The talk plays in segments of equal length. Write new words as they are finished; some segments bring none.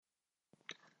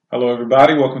Hello,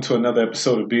 everybody. Welcome to another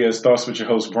episode of BS Thoughts with your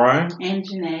host, Brian. And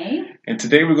Janae. And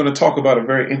today we're going to talk about a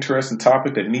very interesting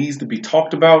topic that needs to be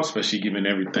talked about, especially given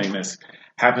everything that's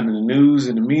happened in the news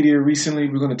and the media recently.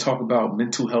 We're going to talk about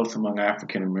mental health among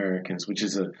African Americans, which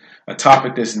is a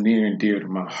topic that's near and dear to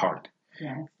my heart.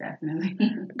 Yes, definitely.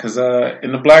 Because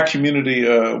in the black community,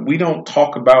 we don't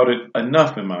talk about it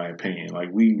enough, in my opinion. Like,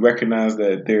 we recognize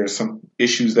that there are some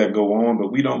issues that go on, but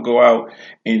we don't go out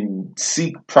and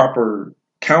seek proper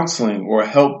counseling or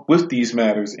help with these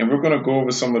matters. And we're going to go over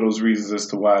some of those reasons as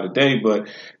to why today. But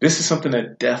this is something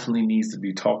that definitely needs to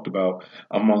be talked about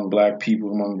among black people,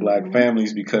 among black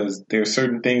families, because there are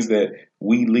certain things that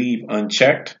we leave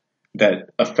unchecked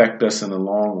that affect us in the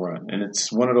long run. And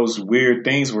it's one of those weird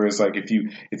things where it's like if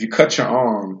you cut your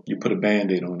arm, you put a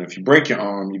Band-Aid on it. If you break your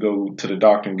arm, you go to the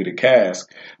doctor and get a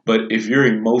cast. But if you're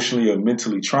emotionally or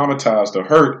mentally traumatized or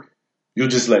hurt, you'll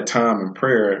just let time and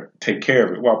prayer take care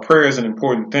of it. While prayer is an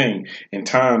important thing and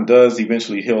time does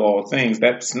eventually heal all things,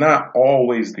 that's not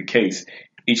always the case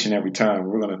each and every time.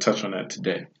 We're going to touch on that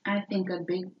today. I think a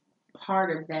big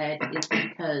part of that is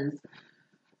because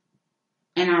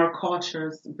in our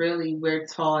cultures, really, we're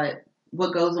taught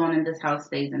what goes on in this house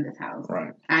stays in this house.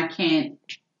 Right. I can't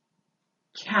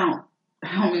count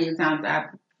how many times I've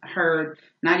heard,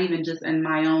 not even just in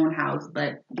my own house,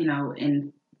 but,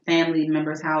 in family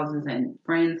members' houses and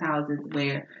friends' houses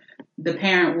where the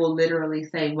parent will literally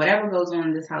say, whatever goes on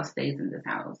in this house stays in this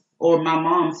house. Or my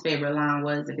mom's favorite line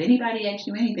was, if anybody asks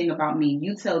you anything about me,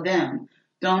 you tell them.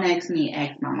 Don't ask me,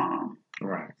 ask my mom.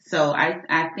 Right. So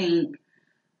I think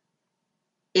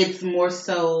it's more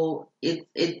so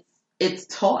it's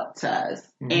taught to us.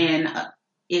 Mm-hmm. And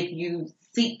if you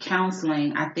seek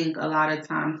counseling, I think a lot of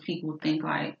times people think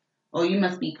like, oh, you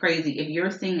must be crazy. If you're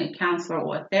seeing a counselor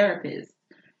or a therapist,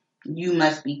 you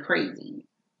must be crazy.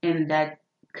 And that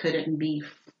couldn't be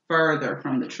further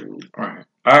from the truth. Right.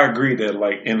 I agree that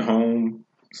like in home,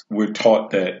 we're taught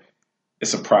that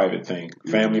it's a private thing.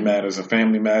 Family matters are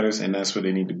family matters, and that's where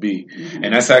they need to be. Mm-hmm.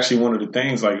 And that's actually one of the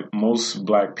things, like most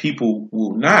black people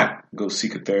will not go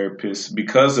seek a therapist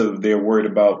because of they're worried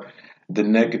about the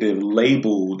negative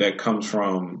label that comes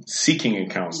from seeking a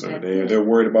counselor. They're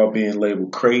worried about being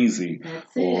labeled crazy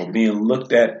or being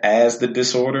looked at as the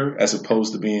disorder as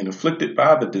opposed to being afflicted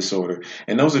by the disorder.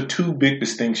 And those are two big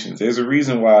distinctions. There's a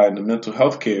reason why in the mental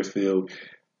health care field,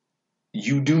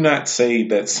 you do not say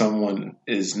that someone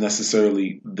is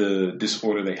necessarily the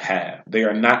disorder they have. They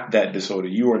are not that disorder.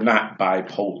 You are not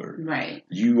bipolar. Right.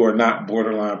 You are not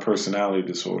borderline personality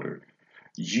disorder.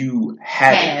 You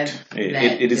have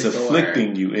it. It is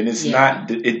afflicting you, and it's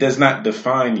not. It does not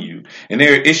define you. And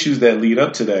there are issues that lead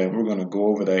up to that, and we're going to go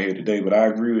over that here today. But I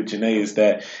agree with Janae is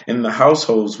that in the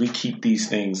households we keep these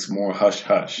things more hush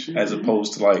hush, as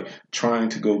opposed to like trying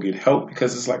to go get help.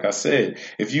 Because it's like I said,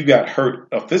 if you got hurt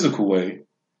a physical way,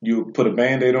 you put a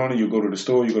Band-Aid on it, you go to the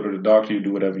store, you go to the doctor, you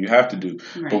do whatever you have to do.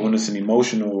 Right. But when it's an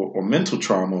emotional or mental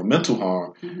trauma or mental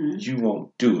harm, you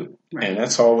won't do it. Right. And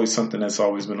that's always something that's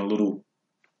always been a little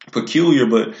peculiar,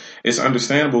 but it's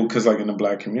understandable because like in the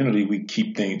black community, we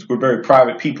keep things. We're very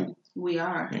private people. We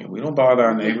are. We don't bother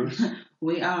our neighbors.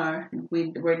 We are.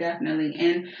 We're definitely.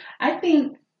 And I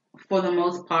think for the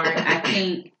most part,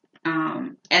 as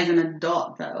an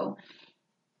adult though,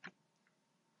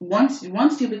 once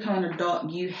you become an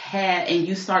adult,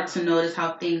 you start to notice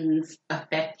how things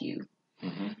affect you.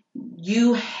 Mm-hmm.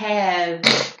 You have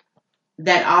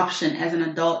that option as an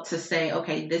adult to say,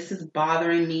 okay, this is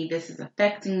bothering me. This is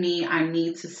affecting me. I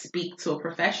need to speak to a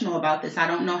professional about this. I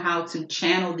don't know how to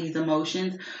channel these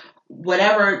emotions.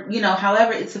 Whatever,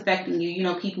 however it's affecting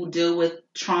you, people deal with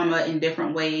trauma in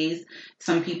different ways.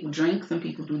 Some people drink, some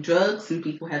people do drugs, some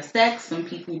people have sex, some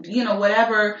people,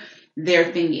 whatever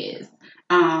their thing is.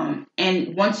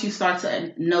 And once you start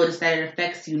to notice that it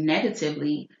affects you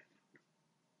negatively,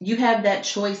 you have that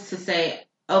choice to say,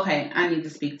 okay, I need to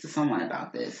speak to someone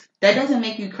about this. That doesn't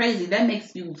make you crazy. That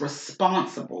makes you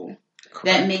responsible. Correct.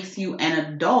 That makes you an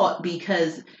adult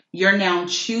because you're now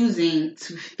choosing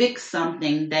to fix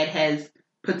something that has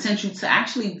potential to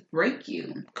actually break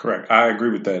you. Correct. I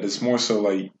agree with that. It's more so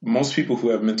like most people who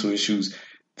have mental issues,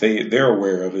 they're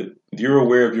aware of it. You're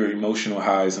aware of your emotional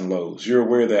highs and lows. You're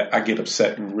aware that I get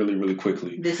upset really, really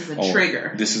quickly. This is a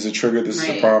trigger. This is a trigger. This is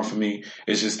a problem for me.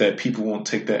 It's just that people won't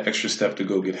take that extra step to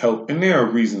go get help. And there are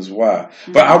reasons why.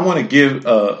 Mm-hmm. But I want to give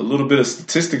a little bit of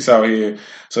statistics out here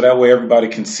so that way everybody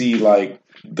can see like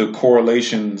the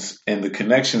correlations and the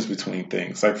connections between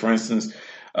things. Like, for instance,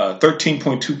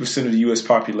 13.2% of the U.S.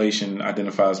 population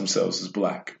identifies themselves as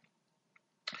black.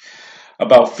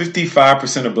 About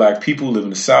 55% of black people live in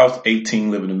the South,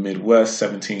 18 live in the Midwest,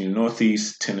 17 in the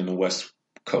Northeast, 10 in the West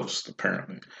coast,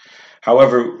 apparently.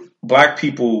 However, black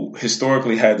people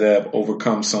historically had to have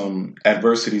overcome some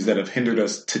adversities that have hindered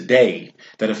us today,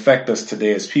 that affect us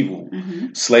today as people.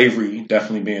 Mm-hmm. Slavery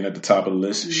definitely being at the top of the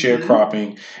list, Mm-hmm.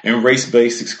 sharecropping, and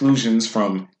race-based exclusions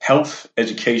from health,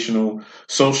 educational,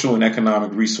 social, and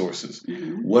economic resources.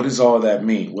 Mm-hmm. What does all that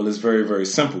mean? Well, it's very, very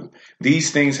simple.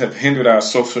 These things have hindered our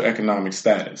social economic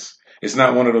status. It's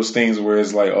not one of those things where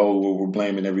it's like, oh, well, we're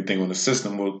blaming everything on the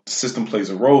system. Well, the system plays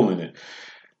a role in it.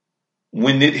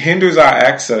 When it hinders our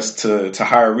access to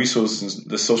higher resources,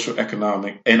 the social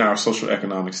economic and our social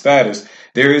economic status,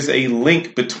 there is a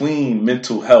link between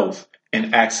mental health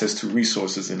and access to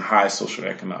resources in high social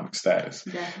economic status.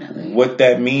 Definitely. What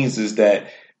that means is that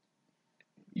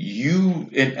you,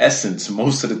 in essence,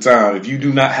 most of the time, if you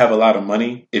do not have a lot of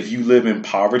money, if you live in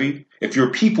poverty, if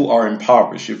your people are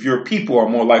impoverished, if your people are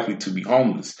more likely to be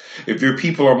homeless, if your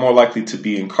people are more likely to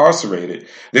be incarcerated,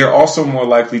 they're also more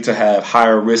likely to have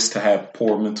higher risk to have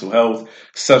poor mental health,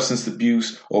 substance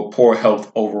abuse, or poor health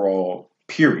overall,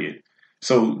 period.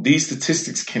 So these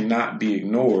statistics cannot be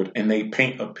ignored, and they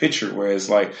paint a picture where it's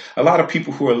like a lot of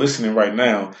people who are listening right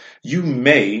now, you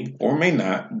may or may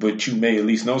not, but you may at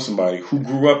least know somebody who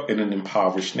grew up in an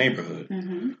impoverished neighborhood,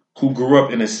 Mm-hmm. who grew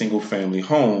up in a single family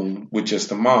home with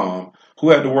just a mom, who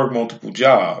had to work multiple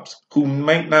jobs, who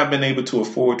might not have been able to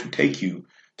afford to take you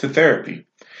to therapy.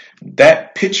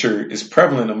 That picture is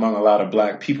prevalent among a lot of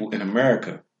black people in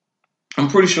America. I'm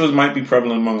pretty sure it might be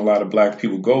prevalent among a lot of black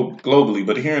people globally,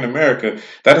 but here in America,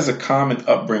 that is a common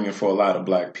upbringing for a lot of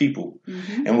black people.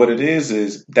 Mm-hmm. And what it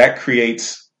is that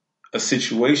creates a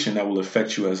situation that will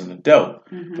affect you as an adult.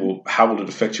 Mm-hmm. Well, how will it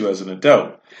affect you as an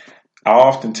adult? I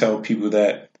often tell people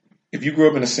that if you grew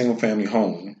up in a single family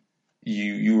home,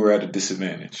 you were at a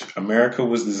disadvantage. America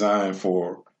was designed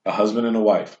for a husband and a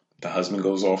wife. The husband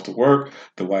goes off to work.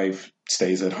 The wife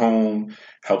stays at home,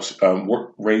 helps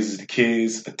work, raises the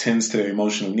kids, attends to their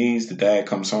emotional needs. The dad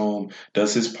comes home,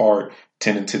 does his part,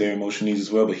 tending to their emotional needs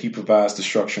as well, but he provides the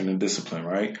structure and the discipline,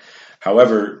 right?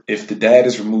 However, if the dad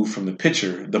is removed from the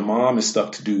picture, the mom is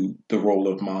stuck to do the role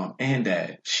of mom and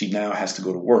dad. She now has to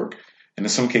go to work, and in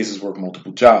some cases work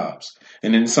multiple jobs,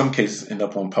 and in some cases end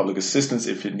up on public assistance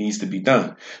if it needs to be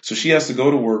done. So she has to go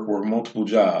to work multiple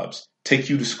jobs, take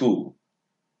you to school,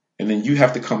 and then you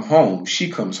have to come home.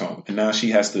 She comes home, and now she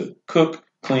has to cook,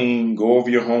 clean, go over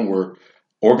your homework,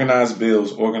 organize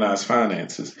bills, organize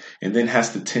finances, and then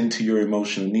has to tend to your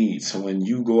emotional needs. So when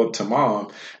you go up to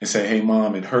mom and say, hey,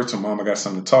 mom, it hurts, or mom, I got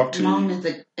something to talk to Mom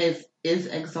you. is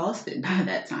exhausted by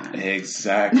that time.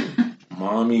 Exactly.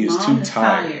 Mommy is Mom too is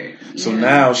tired. Yeah. So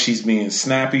now she's being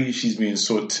snappy. She's being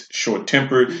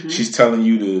short-tempered. Mm-hmm. She's telling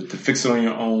you to fix it on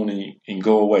your own and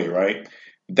go away, right?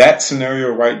 That scenario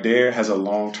right there has a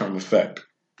long-term effect.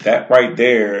 That right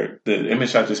there, the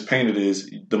image I just painted is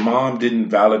the mom didn't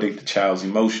validate the child's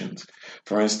emotions.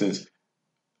 For instance,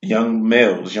 young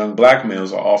black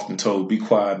males are often told, be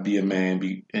quiet, be a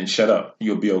man, and shut up.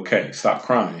 You'll be okay. Stop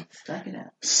crying. Suck it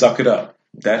up. Suck it up.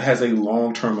 That has a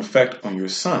long-term effect on your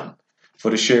son. For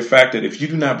the sheer fact that if you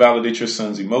do not validate your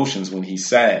son's emotions when he's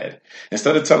sad,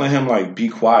 instead of telling him like, be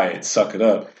quiet, suck it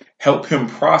up, help him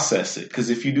process it. Because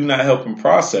if you do not help him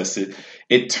process it,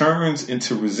 it turns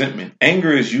into resentment.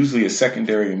 Anger is usually a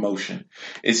secondary emotion.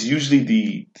 It's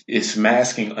usually it's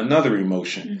masking another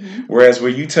emotion. Mm-hmm. Whereas where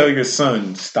you tell your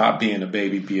son, stop being a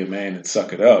baby, be a man, and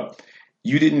suck it up,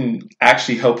 you didn't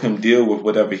actually help him deal with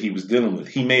whatever he was dealing with.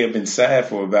 He may have been sad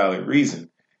for a valid reason.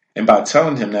 And by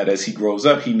telling him that as he grows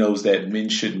up, he knows that men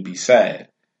shouldn't be sad.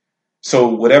 So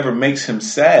whatever makes him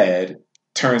sad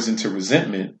turns into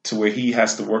resentment to where he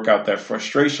has to work out that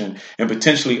frustration and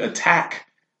potentially attack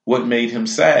what made him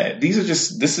sad. This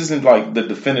isn't like the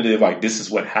definitive, like this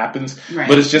is what happens, right.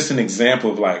 But it's just an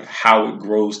example of like how it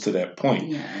grows to that point.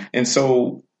 Yeah. And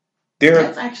so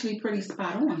that's actually pretty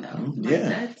spot on, though.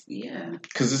 Yeah,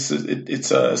 because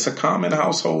it's a common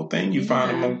household thing you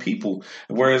find among people.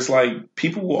 Whereas, like,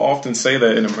 people will often say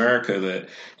that in America that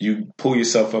you pull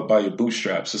yourself up by your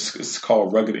bootstraps. It's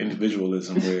called rugged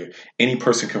individualism, where any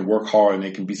person can work hard and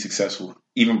they can be successful.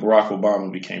 Even Barack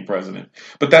Obama became president,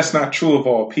 but that's not true of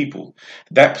all people.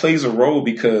 That plays a role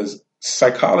because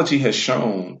psychology has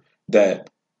shown that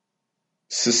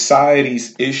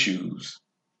society's issues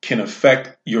can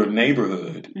affect your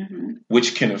neighborhood, mm-hmm.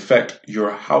 which can affect your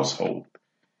household.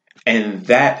 And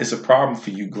that is a problem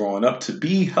for you growing up to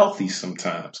be healthy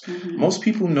sometimes. Mm-hmm. Most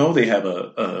people know they have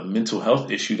a mental health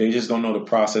issue. They just don't know the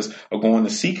process of going to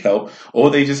seek help,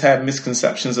 or they just have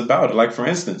misconceptions about it. Like, for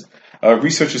instance,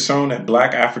 research has shown that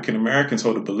Black African Americans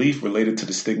hold a belief related to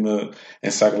the stigma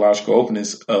and psychological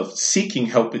openness of seeking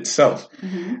help itself.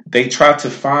 Mm-hmm. They try to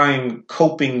find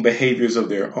coping behaviors of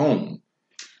their own.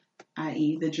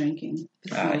 i.e. the drinking,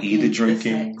 the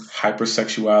drinking,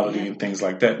 hypersexuality, yeah. and things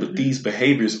like that. But Mm-hmm. these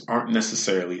behaviors aren't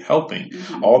necessarily helping,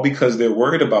 mm-hmm. all because they're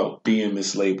worried about being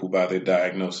mislabeled by their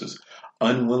diagnosis,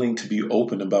 unwilling to be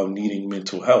open about needing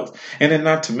mental health. And then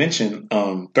not to mention,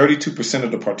 32%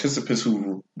 of the participants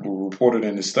who were reported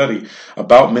in the study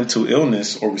about mental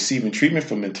illness or receiving treatment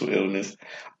for mental illness,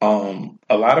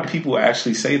 a lot of people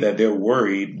actually say that they're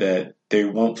worried that they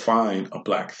won't find a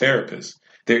Black therapist.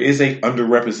 There is a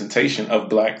underrepresentation of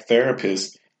Black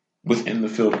therapists within the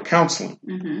field of counseling.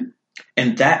 Mm-hmm.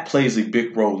 And that plays a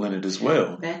big role in it as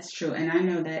well. That's true. And I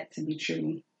know that to be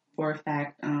true for a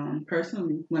fact.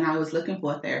 Personally, when I was looking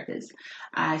for a therapist,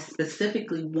 I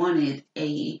specifically wanted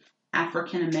a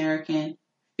African American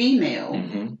female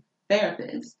Mm-hmm.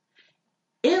 therapist.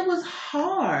 It was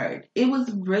hard. It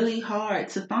was really hard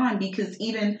to find, because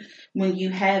even when you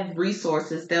have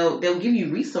resources, they'll give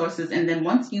you resources, and then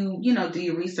once you do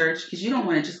your research, because you don't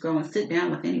want to just go and sit down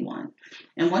with anyone,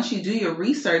 and once you do your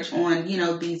research on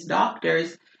these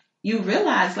doctors, you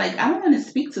realize, like, I don't want to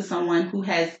speak to someone who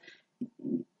has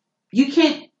you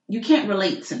can't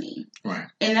relate to me, right?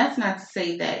 And that's not to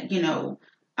say that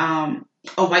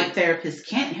a white therapist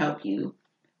can't help you,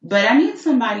 but I need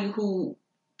somebody who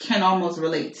can almost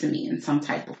relate to me in some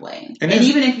type of way. And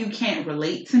even if you can't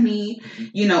relate to me,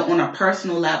 on a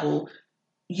personal level,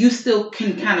 you still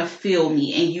can kind of feel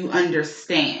me and you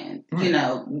understand,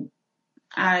 right.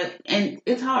 And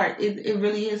it's hard. It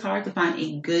really is hard to find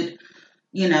a good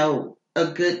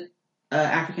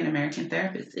African American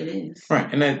therapist. It is.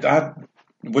 Right. And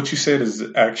what you said is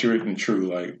accurate and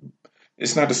true. Like,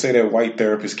 it's not to say that white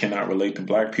therapists cannot relate to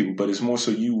Black people, but it's more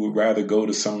so you would rather go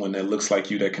to someone that looks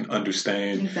like you, that can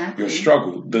understand exactly. your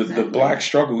struggle. The Black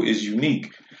struggle is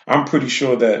unique. I'm pretty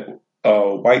sure that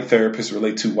white therapists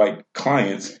relate to white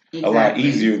clients a lot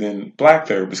easier than Black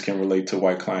therapists can relate to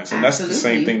white clients. And Absolutely. That's the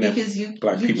same thing that because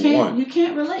Black people want. You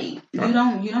can't relate. Right.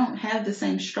 You don't have the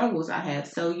same struggles I have,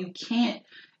 so you can't.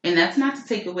 And that's not to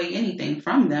take away anything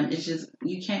from them. It's just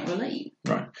you can't relate.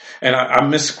 Right. And I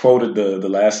misquoted the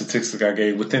last statistic I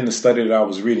gave. Within the study that I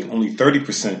was reading, only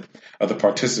 30% of the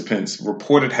participants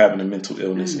reported having a mental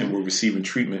illness and were receiving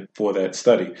treatment for that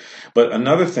study. But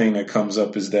another thing that comes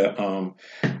up is that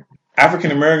African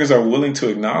Americans are willing to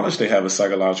acknowledge they have a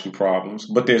psychological problems,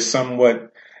 but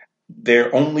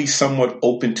they're only somewhat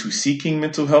open to seeking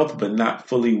mental health, but not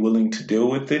fully willing to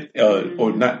deal with it,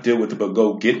 or not deal with it, but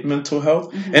go get mental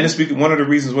health. Mm-hmm. And it's one of the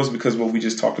reasons was because what we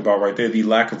just talked about right there, the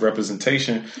lack of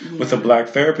representation with a Black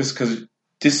therapist, because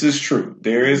this is true.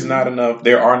 There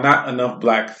are not enough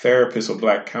Black therapists or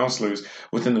Black counselors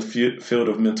within the field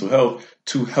of mental health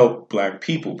to help Black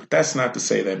people. But that's not to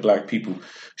say that Black people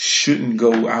shouldn't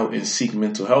go out and seek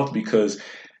mental health, because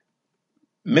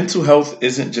mental health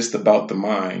isn't just about the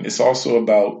mind. It's also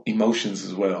about emotions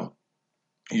as well.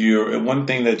 One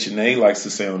thing that Janae likes to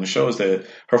say on the show is that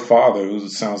her father, who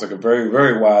sounds like a very,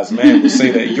 very wise man, will say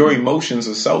that your emotions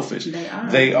are selfish.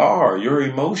 They are. Your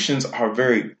emotions are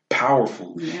very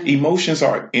powerful. Yeah. Emotions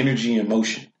are energy in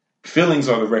motion. Feelings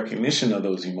are the recognition of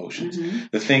those emotions. Mm-hmm.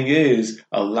 The thing is,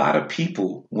 a lot of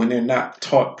people, when they're not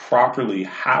taught properly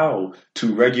how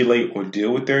to regulate or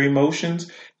deal with their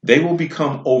emotions, they will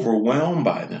become overwhelmed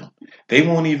by them. They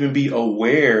won't even be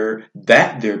aware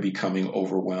that they're becoming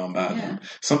overwhelmed by them.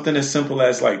 Something as simple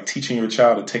as like teaching your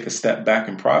child to take a step back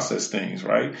and process things,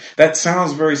 right? That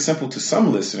sounds very simple to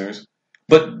some listeners,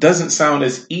 but doesn't sound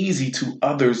as easy to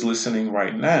others listening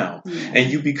right now. Yeah.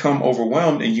 And you become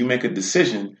overwhelmed and you make a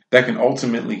decision that can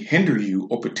ultimately hinder you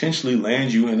or potentially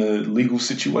land you in a legal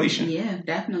situation. Yeah,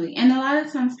 definitely. And a lot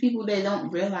of times people, they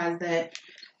don't realize that,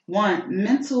 one,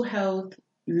 mental health,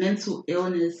 mental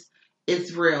illness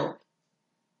is real,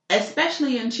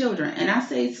 especially in children. And I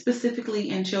say specifically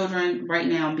in children right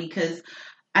now, because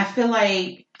I feel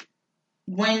like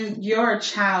when you're a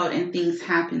child and things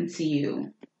happen to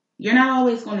you, you're not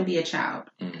always going to be a child.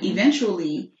 Mm-hmm.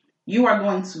 Eventually, you are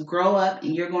going to grow up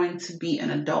and you're going to be an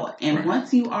adult. And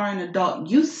once you are an adult,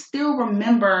 you still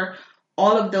remember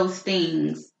all of those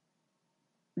things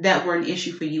that were an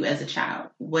issue for you as a child,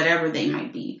 whatever they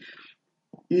might be.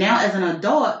 Now, as an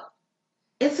adult,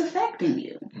 it's affecting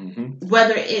you. Mm-hmm.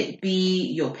 Whether it be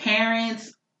your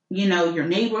parents, your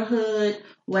neighborhood,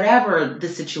 whatever the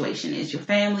situation is, your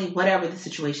family, whatever the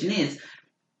situation is,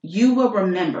 you will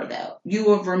remember that. You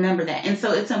will remember that. And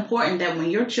so it's important that when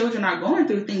your children are going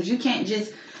through things, you can't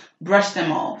just brush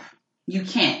them off. You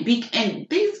can't. And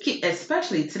these kids,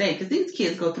 especially today, because these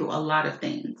kids go through a lot of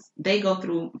things. They go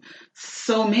through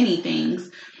so many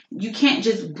things. You can't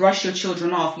just brush your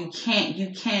children off. You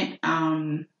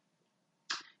can't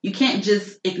You can't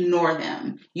just ignore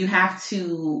them. You have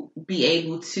to be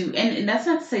able to, and that's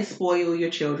not to say spoil your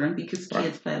children, because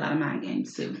kids play a lot of mind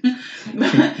games too.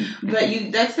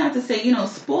 but that's not to say,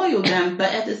 spoil them.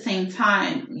 But at the same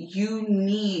time, you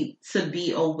need to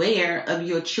be aware of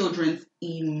your children's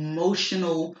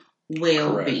emotional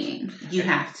well-being. Correct. You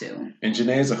have to. And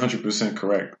Janae is 100%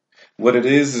 correct. What it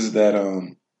is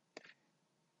that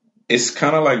it's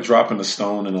kind of like dropping a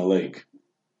stone in a lake.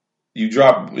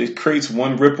 It creates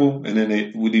one ripple, and then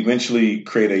it would eventually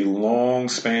create a long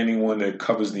spanning one that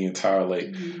covers the entire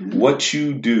lake. Mm-hmm. What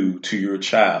you do to your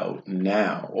child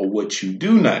now, or what you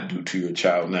do not do to your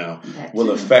child now,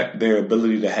 will affect their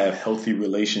ability to have healthy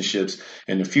relationships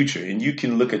in the future. And you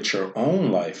can look at your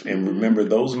own life and remember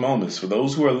those moments. For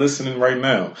those who are listening right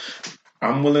now,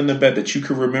 I'm willing to bet that you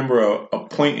can remember a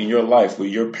point in your life where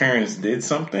your parents did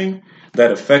something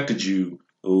that affected you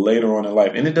later on in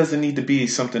life. And it doesn't need to be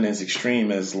something as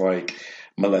extreme as like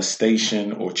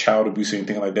molestation or child abuse or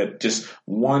anything like that. Just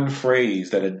one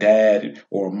phrase that a dad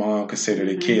or a mom could say to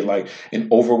their kid, like an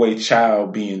overweight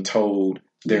child being told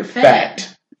they're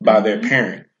fat by their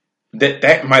parent.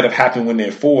 That might have happened when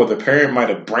they're 4. The parent might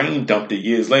have brain dumped it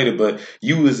years later, but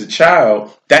you as a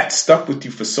child, that stuck with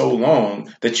you for so long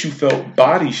that you felt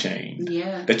body shamed.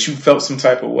 Yeah. That you felt some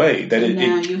type of way. That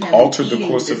it altered the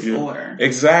course of your...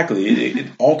 Exactly.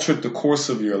 It altered the course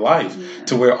of your life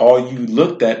to where all you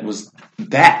looked at was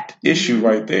that issue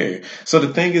right there. So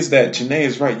the thing is that Janae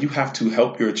is right. You have to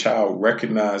help your child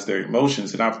recognize their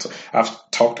emotions. And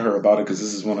I've talked to her about it because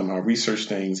this is one of my research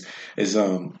things is...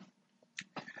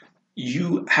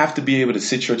 You have to be able to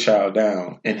sit your child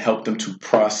down and help them to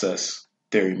process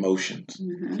their emotions.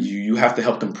 Mm-hmm. You have to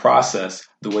help them process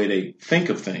the way they think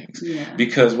of things. Yeah.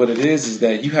 Because what it is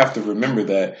that you have to remember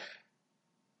that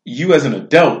you as an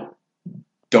adult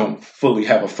don't fully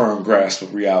have a firm grasp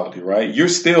of reality, right? You're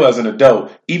still as an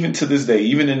adult, even to this day,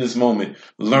 even in this moment,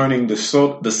 learning the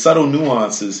subtle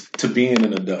nuances to being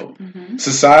an adult. Mm-hmm.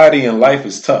 Society and life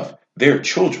is tough. They're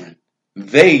children.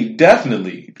 They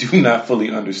definitely do not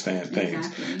fully understand things.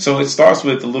 Exactly. So it starts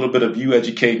with a little bit of you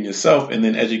educating yourself and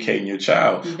then educating your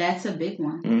child. That's a big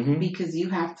one because you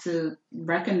have to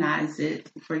recognize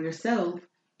it for yourself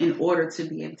in order to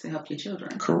be able to help your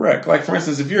children. Correct. Like, for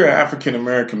instance, if you're an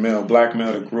African-American male, black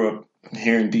male that grew up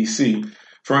here in D.C.,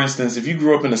 for instance, if you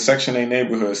grew up in a Section 8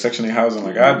 neighborhood, Section 8 housing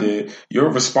like I did, your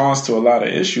response to a lot of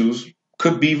issues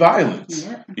could be violence.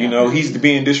 Yeah, he's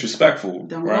being disrespectful.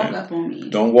 Don't walk up on me.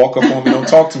 Don't walk up on me. Don't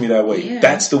talk to me that way. Yeah.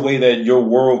 That's the way that your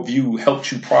worldview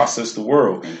helps you process the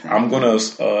world. Exactly. I'm going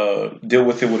to deal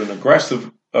with it with an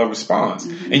aggressive response.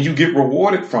 Mm-hmm. And you get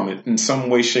rewarded from it in some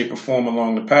way, shape, or form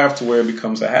along the path to where it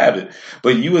becomes a habit.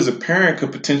 But you as a parent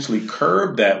could potentially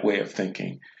curb that way of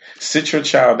thinking. Sit your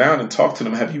child down and talk to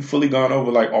them. Have you fully gone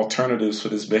over like alternatives for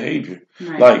this behavior?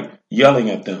 Right. Like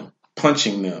yelling at them,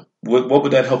 punching them. What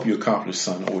would that help you accomplish,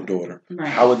 son or daughter? Right.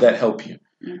 How would that help you?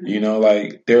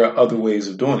 Mm-hmm. There are other ways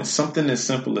of doing it. Something as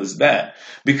simple as that.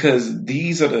 Because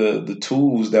these are the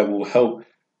tools that will help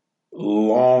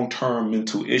long-term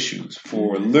mental issues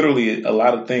for literally a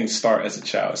lot of things start as a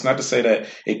child. It's not to say that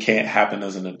it can't happen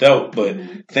as an adult, but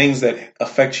things that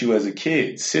affect you as a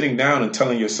kid. Sitting down and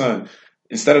telling your son,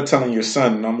 instead of telling your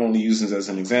son, and I'm only using this as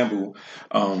an example,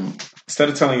 instead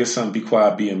of telling your son, be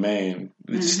quiet, be a man,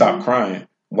 stop crying,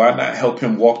 why not help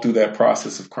him walk through that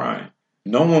process of crying?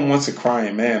 No one wants a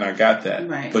crying man, I got that.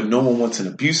 Right. But no one wants an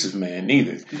abusive man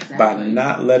either. Exactly. By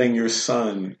not letting your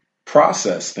son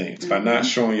process things, by not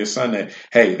showing your son that,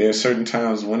 hey, there are certain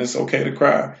times when it's okay to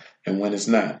cry and when it's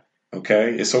not.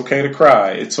 Okay? It's okay to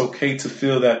cry. It's okay to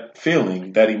feel that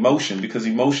feeling, that emotion, because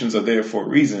emotions are there for a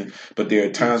reason, but there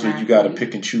are times where you got to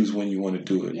pick and choose when you want to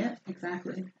do it. Yeah,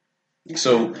 exactly.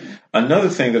 So another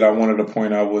thing that I wanted to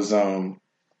point out was,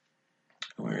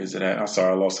 where is it at? I'm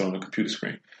sorry, I lost it on the computer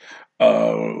screen.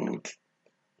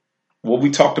 What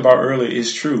we talked about earlier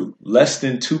is true. Less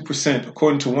than 2%,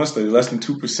 according to one study, less than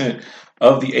 2%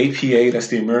 of the APA, that's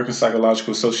the American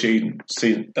Psychological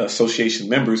Association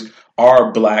members,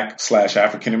 are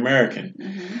Black/African American.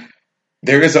 Mm-hmm.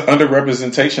 There is an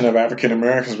underrepresentation of African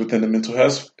Americans within the mental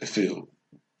health field.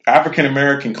 African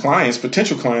American clients,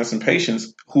 potential clients and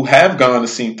patients who have gone to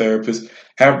see therapists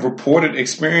have reported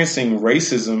experiencing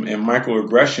racism and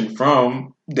microaggression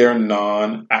from their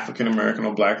non-African American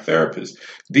or Black therapists.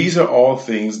 These are all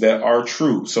things that are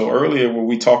true. So earlier when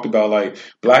we talked about like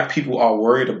Black people are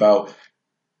worried about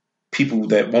people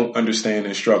that won't understand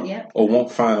and struggle Yep. or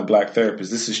won't find a black therapist.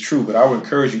 This is true, but I would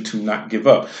encourage you to not give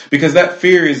up because that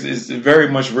fear is very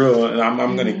much real. And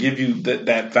I'm going to give you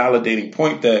that validating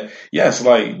point that yes,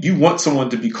 like you want someone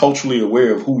to be culturally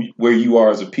aware of where you are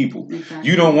as a people. Exactly.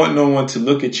 You don't want no one to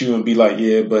look at you and be like,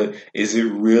 yeah, but is it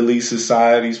really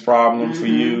society's problem for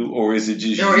you? Or is it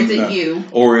just or is it you?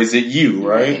 Or is it you,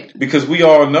 right? Because we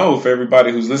all know, for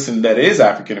everybody who's listening that is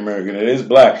African American, that is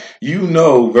black, you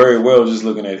know very well just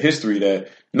looking at history that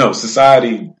no,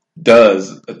 society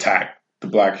does attack the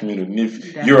black community. And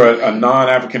if you're a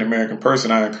non-African American person,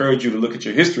 I encourage you to look at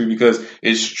your history because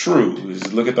it's true.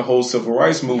 Just look at the whole civil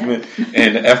rights movement,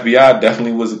 and the FBI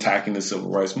definitely was attacking the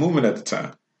civil rights movement at the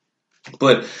time.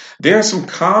 But there are some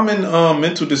common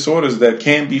mental disorders that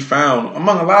can be found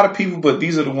among a lot of people, but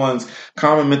these are the ones,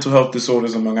 common mental health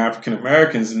disorders among African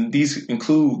Americans, and these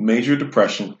include major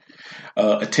depression,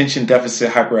 attention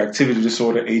deficit hyperactivity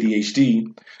disorder, ADHD,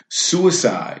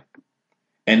 suicide,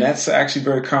 and that's actually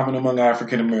very common among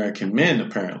African American men,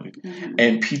 apparently,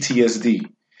 and PTSD.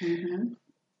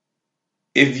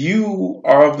 If you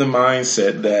are of the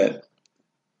mindset that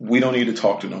we don't need to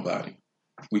talk to nobody,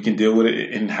 we can deal with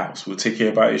it in-house, we'll take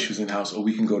care of our issues in-house, or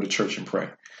we can go to church and pray.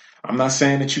 I'm not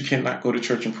saying that you cannot go to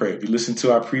church and pray. If you listen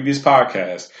to our previous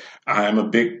podcast, I am a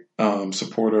big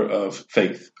supporter of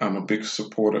faith. I'm a big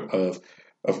supporter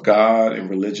of God and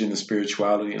religion and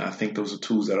spirituality, and I think those are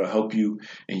tools that will help you,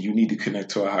 and you need to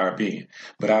connect to a higher being.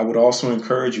 But I would also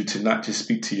encourage you to not just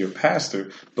speak to your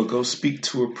pastor, but go speak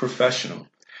to a professional.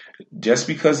 Just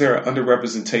because there are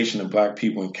underrepresentation of black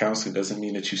people in counseling doesn't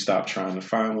mean that you stop trying to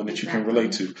find one that you can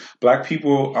relate to. Black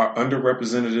people are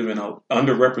underrepresented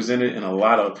in a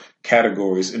lot of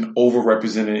categories and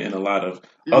overrepresented in a lot of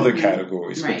other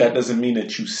categories. But that doesn't mean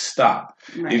that you stop.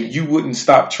 If you wouldn't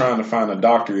stop trying to find a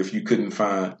doctor if you couldn't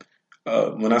find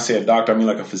when I say a doctor, I mean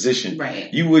like a physician.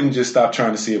 You wouldn't just stop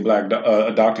trying to see a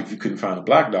doctor if you couldn't find a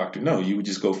black doctor. No, you would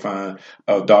just go find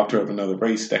a doctor of another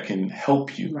race that can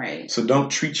help you. So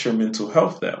don't treat your mental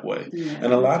health that way.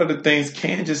 And a lot of the things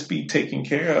can just be taken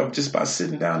care of just by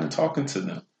sitting down and talking to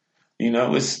them. You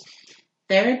know,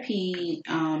 therapy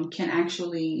can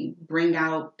actually bring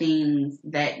out things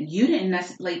that you didn't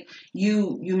necessarily,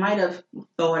 you might have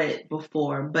thought it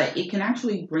before, but it can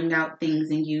actually bring out things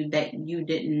in you that you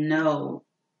didn't know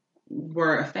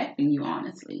were affecting you,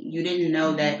 honestly. You didn't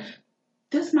know that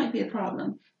this might be a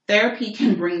problem. Therapy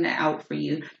can bring that out for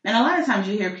you. And a lot of times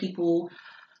you hear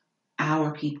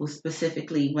our people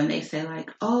specifically, when they say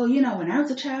like, oh, you know, when I was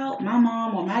a child, my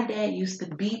mom or my dad used to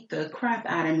beat the crap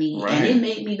out of me and it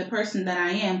made me the person that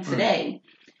I am today.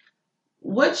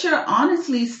 What you're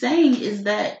honestly saying is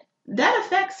that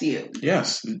affects you.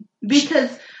 Yes.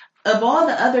 Because of all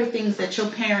the other things that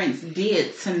your parents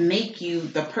did to make you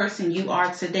the person you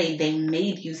are today, they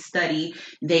made you study.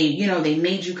 They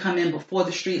made you come in before the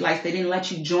streetlights. They didn't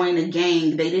let you join a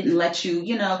gang. They didn't let you,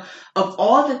 of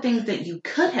all the things that you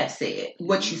could have said,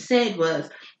 what you said was,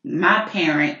 my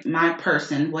parent, my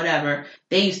person, whatever,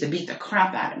 they used to beat the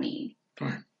crap out of me.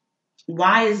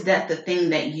 Why is that the thing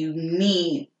that you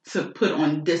need to put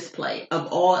on display of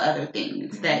all other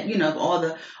things that, of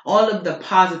all of the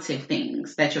positive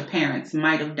things that your parents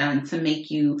might have done to make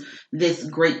you this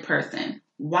great person?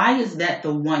 Why is that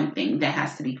the one thing that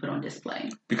has to be put on display?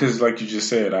 Because like you just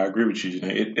said, I agree with you,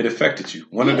 Janae. It affected you.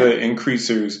 One of the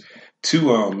increasers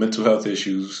to mental health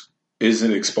issues is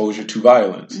an exposure to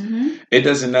violence. It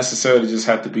doesn't necessarily just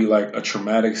have to be like a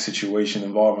traumatic situation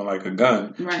involving like a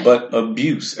gun, but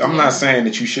abuse. I'm not saying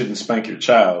that you shouldn't spank your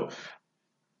child.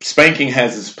 Spanking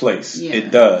has its place.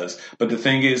 It does. But the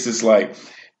thing is, it's like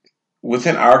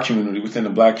within our community, within the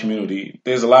black community,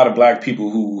 there's a lot of black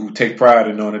people who take pride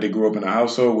in knowing that they grew up in a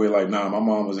household where like, nah, my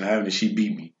mom wasn't having it. She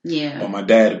beat me. Or my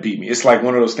dad beat me. It's like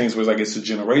one of those things where it's like, it's a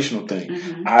generational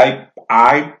thing.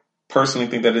 I personally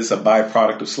think that it's a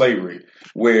byproduct of slavery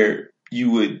where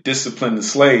you would discipline the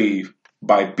slave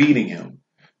by beating him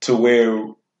to where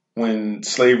when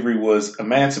slavery was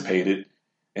emancipated,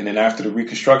 and then after the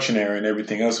Reconstruction era and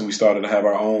everything else, and we started to have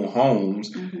our own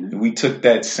homes, and we took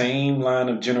that same line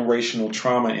of generational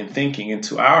trauma and thinking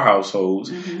into our households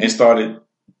and started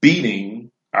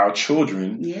beating our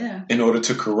children in order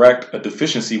to correct a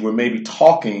deficiency where maybe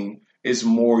talking is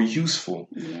more useful.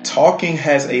 Yeah. Talking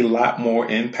has a lot more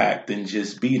impact than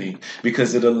just beating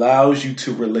because it allows you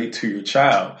to relate to your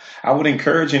child. I would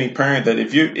encourage any parent that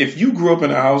if you grew up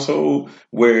in a household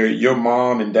where your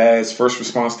mom and dad's first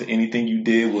response to anything you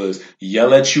did was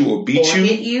yell at you or beat or you,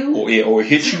 hit you. or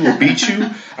hit you or beat you,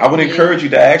 I would encourage you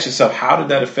to ask yourself, how did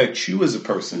that affect you as a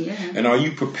person? Yeah. And are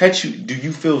you do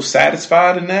you feel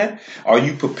satisfied in that? Are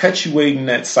you perpetuating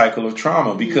that cycle of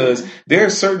trauma? Because there are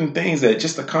certain things that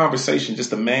just a conversation,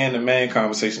 just a man-to-man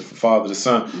conversation from father to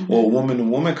son, or a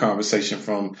woman-to-woman conversation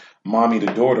from mommy to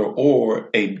daughter, or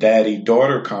a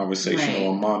daddy-daughter conversation,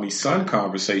 or a mommy-son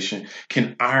conversation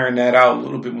can iron that out a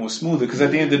little bit more smoother. Because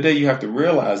at the end of the day, you have to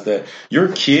realize that your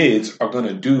kids are going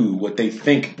to do what they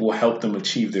think will help them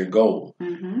achieve their goal.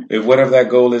 If whatever that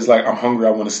goal is, like, I'm hungry,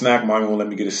 I want a snack, mommy won't let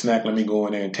me get a snack, let me go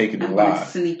in there and take it and lie. I want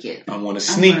to sneak it. I want to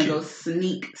sneak it. Go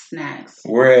sneak snacks.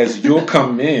 Whereas you'll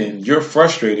come in, you're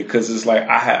frustrated because it's like,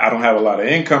 I don't have a lot of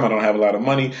income, I don't have a lot of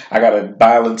money, I got to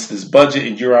balance this budget,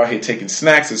 and you're out here taking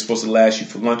snacks that's supposed to last you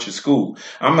for lunch at school.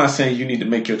 I'm not saying you need to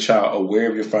make your child aware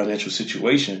of your financial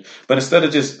situation, but instead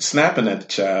of just snapping at the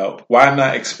child, why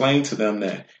not explain to them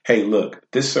that, hey, look,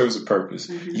 this serves a purpose.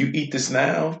 You eat this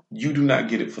now, you do not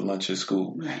get it for lunch at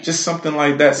school. Just something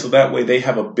like that, so that way they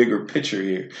have a bigger picture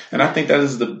here. And I think that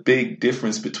is the big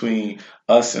difference between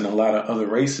us and a lot of other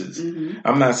races.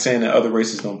 I'm not saying that other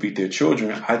races don't beat their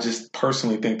children. I just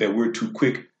personally think that we're too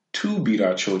quick to beat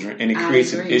our children, and it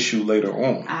creates an issue later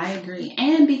on. I agree.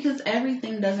 And because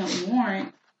everything doesn't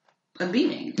warrant a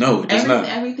beating. No, it does not.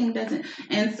 Everything doesn't.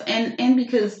 And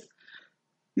because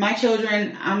my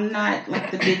children, I'm not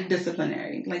like the big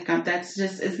disciplinary. Like that's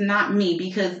just, it's not me,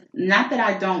 because not that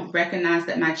I don't recognize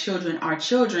that my children are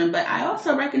children, but I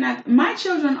also recognize my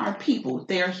children are people.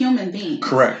 They are human beings.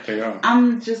 Correct, they are.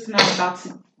 I'm just not about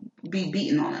to be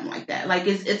beating on them like that. Like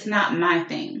it's not my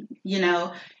thing, you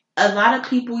know. A lot of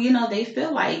people, you know, they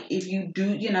feel like if you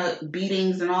do, you know,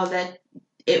 beatings and all that,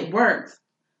 it works.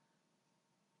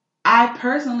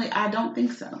 I don't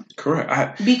think so.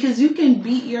 Correct. Because you can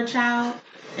beat your child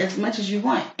as much as you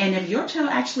want. And if your child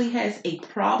actually has a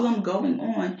problem going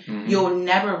on, you'll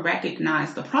never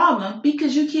recognize the problem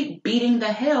because you keep beating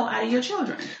the hell out of your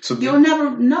children. So you'll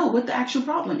never know what the actual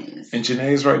problem is. And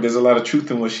Janae's right. There's a lot of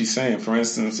truth in what she's saying. For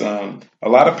instance, a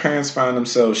lot of parents find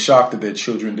themselves shocked that their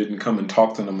children didn't come and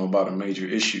talk to them about a major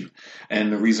issue.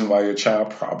 And the reason why your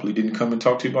child probably didn't come and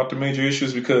talk to you about the major issue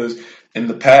is because in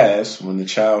the past, when the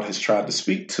child has tried to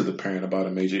speak to the parent about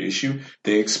a major issue,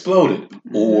 they exploded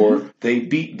or they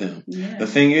beat them. Yeah. The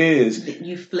thing is,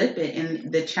 you flip it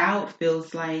and the child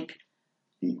feels like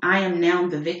I am now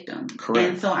the victim. Correct.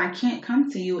 And so I can't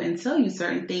come to you and tell you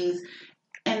certain things.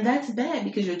 And that's bad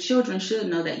because your children should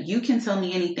know that you can tell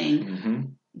me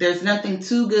anything. There's nothing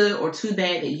too good or too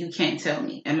bad that you can't tell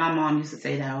me. And my mom used to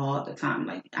say that all the time.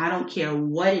 Like, I don't care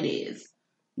what it is.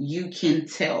 You can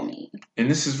tell me. And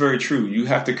this is very true. You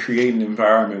have to create an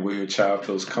environment where your child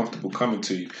feels comfortable coming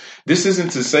to you. This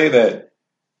isn't to say that,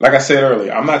 like I said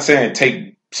earlier, I'm not saying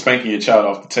take spanking your child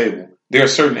off the table. There are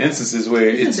certain instances where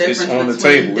it's on the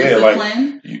table.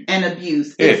 Discipline and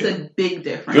abuse. It's a big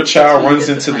difference. Your child runs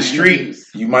into the street,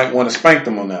 you might want to spank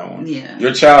them on that one. Yeah.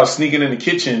 Your child sneaking in the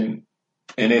kitchen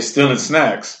and they're stealing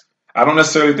snacks. I don't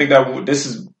necessarily think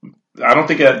I don't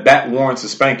think that warrants a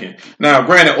spanking. Now,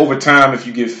 granted, over time, if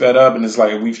you get fed up and it's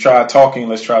like, we've tried talking,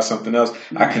 let's try something else,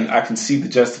 right. I can see the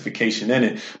justification in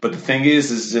it. But the thing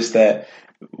is just that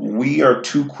we are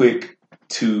too quick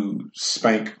to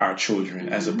spank our children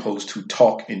as opposed to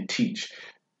talk and teach.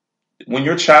 When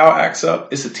your child acts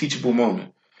up, it's a teachable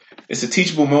moment. It's a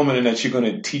teachable moment in that you're going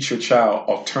to teach your child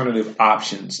alternative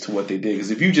options to what they did.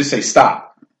 Because if you just say,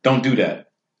 stop, don't do that,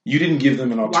 you didn't give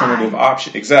them an alternative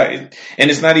option. Exactly.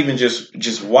 And it's not even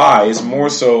just why. It's more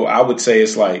so, I would say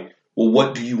it's like, well,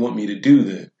 what do you want me to do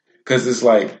then? Because it's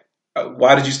like,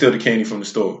 why did you steal the candy from the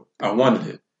store? I wanted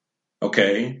it.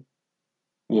 Okay.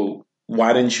 Well,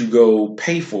 why didn't you go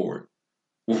pay for it?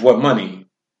 With what money?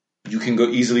 You can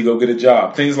easily go get a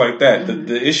job. Things like that.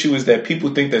 The issue is that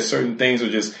people think that certain things are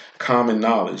just common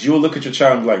knowledge. You'll look at your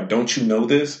child and be like, don't you know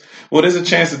this? Well, there's a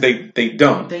chance that they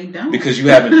don't. They don't. Because you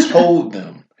haven't told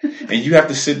them. And you have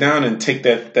to sit down and take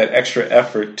that extra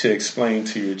effort to explain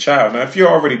to your child. Now, if you're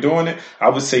already doing it, I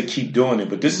would say keep doing it.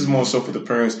 But this is more so for the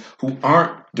parents who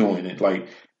aren't doing it. Like,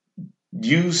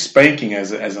 use spanking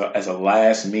as a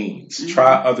last means.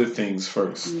 Try other things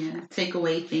first. Yeah, take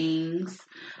away things.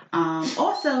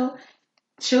 Also,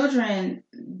 children,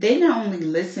 they not only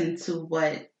listen to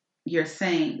what you're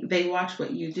saying, they watch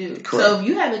what you do. Correct. So if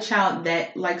you have a child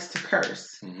that likes to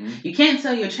curse, you can't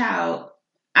tell your child,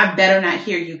 I better not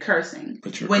hear you cursing.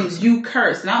 When cursing. You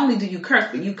curse, not only do you curse,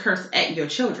 but you curse at your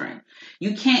children.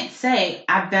 You can't say,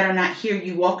 I better not hear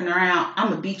you walking around, I'm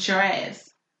going to beat your ass.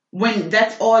 When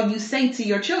that's all you say to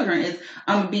your children is,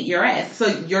 I'm going to beat your ass. So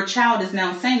your child is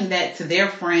now saying that to their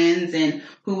friends and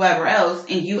whoever else,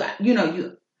 and you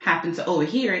happen to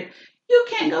overhear it. You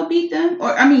can't go beat them.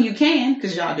 Or, I mean, you can,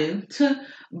 because y'all do.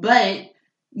 But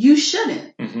you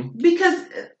shouldn't. Mm-hmm. Because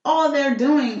all they're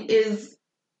doing is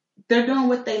they're doing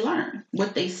what they learn,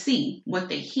 what they see, what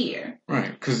they hear. Right,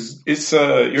 because it's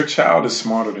your child is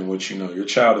smarter than what you know. Your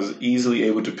child is easily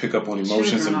able to pick up on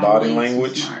emotions and body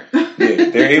language. Yeah,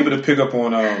 they're able to pick up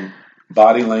on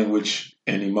body language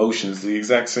and emotions the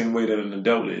exact same way that an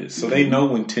adult is. So they know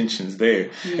when tension's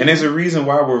there. Yeah. And there's a reason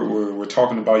why we're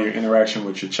talking about your interaction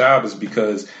with your child is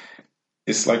because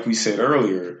it's like we said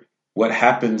earlier, what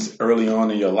happens early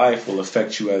on in your life will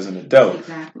affect you as an adult.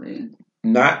 Exactly.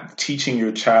 Not teaching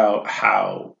your child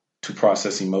how to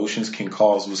process emotions can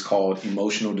cause what's called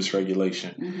emotional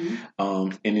dysregulation. Mm-hmm.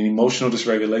 And an emotional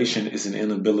dysregulation is an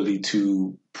inability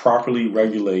to properly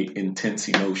regulate intense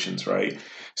emotions, right?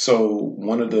 So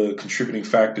one of the contributing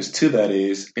factors to that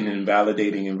is an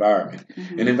invalidating environment.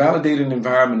 Mm-hmm. An invalidating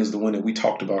environment is the one that we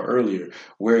talked about earlier,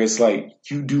 where it's like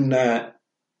you do not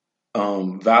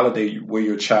validate where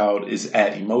your child is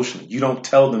at emotionally. You don't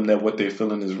tell them that what they're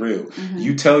feeling is real. Mm-hmm.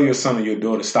 You tell your son or your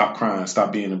daughter, stop crying,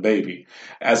 stop being a baby,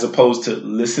 as opposed to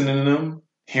listening to them,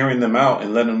 hearing them out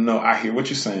and letting them know, I hear what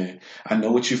you're saying. I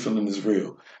know what you're feeling is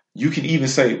real. You can even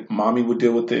say, mommy will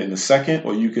deal with it in a second,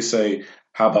 or you could say,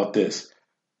 how about this?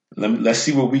 Let's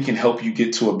see where we can help you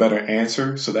get to a better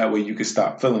answer so that way you can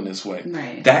stop feeling this way.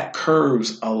 Right. That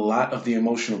curbs a lot of the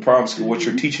emotional problems. Because what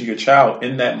you're teaching your child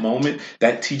in that moment,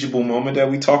 that teachable moment that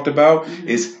we talked about,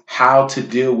 is how to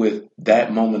deal with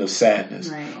that moment of sadness.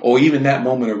 Right. Or even that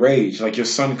moment of rage. Like your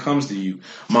son comes to you,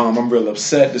 Mom, I'm real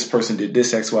upset. This person did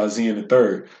this, X, Y, Z, and the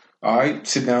third. All right,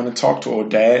 sit down and talk to him. Or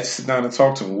Dad, sit down and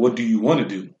talk to him. What do you want to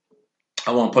do?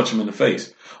 I want to punch him in the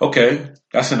face. Okay,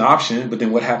 that's an option, but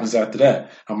then what happens after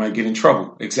that? I might get in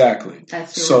trouble. Exactly.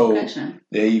 That's your repercussion.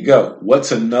 There you go.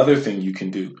 What's another thing you can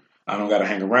do? I don't got to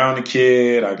hang around the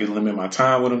kid. I can limit my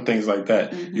time with him, things like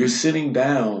that. Mm-hmm. You're sitting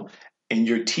down and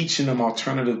you're teaching them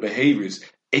alternative behaviors.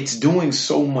 It's doing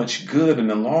so much good in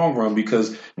the long run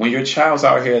because when your child's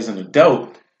out here as an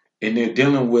adult and they're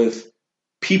dealing with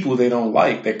people they don't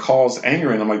like that cause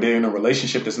anger in them, like they're in a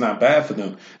relationship that's not bad for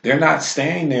them. They're not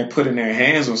staying there putting their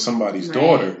hands on somebody's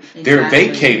daughter. Exactly. They're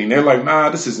vacating. They're like, nah,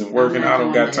 this isn't working. I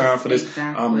don't got time for this.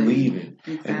 Exactly. I'm leaving.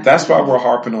 Exactly. And that's why we're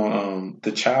harping on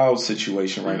the child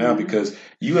situation right now, because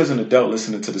you as an adult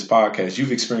listening to this podcast,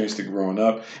 you've experienced it growing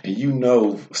up, and you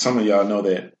know, some of y'all know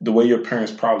that the way your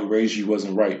parents probably raised you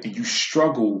wasn't right, and you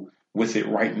struggle with it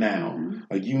right now.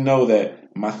 Like, you know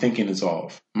that my thinking is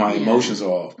off, my emotions are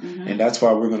off, and that's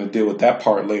why we're going to deal with that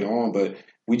part later on. But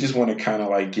we just want to kind of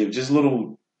like give just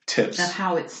little tips of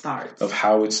how it starts,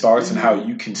 and how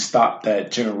you can stop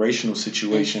that generational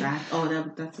situation. Exactly.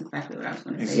 Oh, that's exactly what I was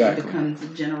going to say. Exactly. It becomes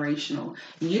generational.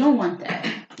 You don't want that.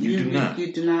 You do not.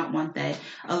 You do not want that.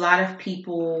 A lot of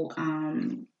people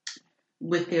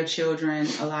with their children,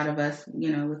 a lot of us,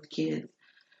 with kids,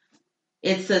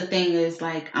 it's a thing is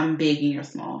like, I'm big and you're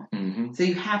small. Mm-hmm. So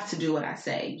you have to do what I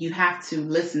say. You have to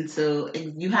listen to,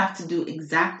 you have to do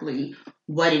exactly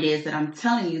what it is that I'm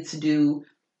telling you to do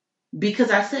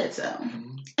because I said so.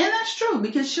 And that's true,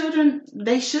 because children,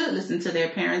 they should listen to their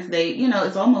parents. They,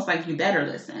 it's almost like you better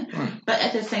listen. Right. But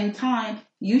at the same time,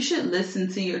 you should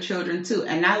listen to your children too.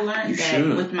 And I learned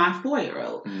that with my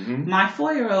 4-year-old. My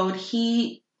 4-year-old,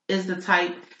 he is the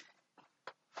type,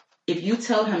 if you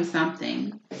tell him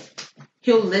something,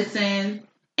 he'll listen,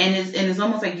 and it's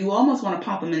almost like you almost want to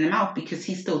pop him in the mouth because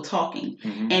he's still talking.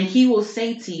 And he will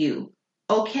say to you,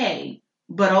 okay,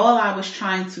 but all I was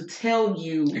trying to tell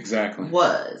you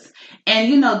was.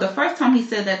 And, the first time he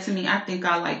said that to me, I think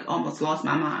I like almost lost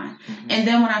my mind. And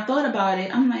then when I thought about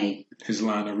it, I'm like, his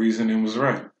line of reasoning was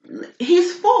right.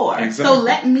 He's 4. Exactly. So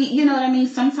let me, you know what I mean?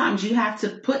 Sometimes you have to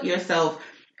put yourself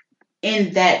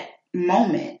in that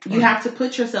moment. You have to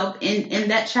put yourself in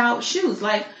that child's shoes.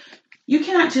 Like, you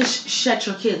cannot just shut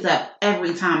your kids up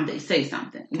every time they say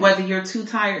something. Whether you're too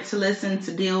tired to listen,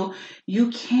 to deal,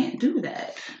 you can't do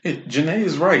that. Janae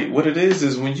is right. What it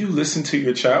is when you listen to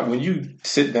your child, when you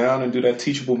sit down and do that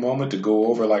teachable moment to go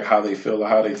over like how they feel or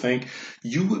how they think,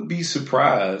 you would be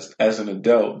surprised as an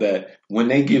adult that when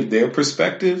they give their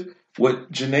perspective, what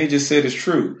Janae just said is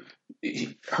true.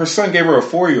 her son gave her a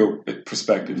 4-year-old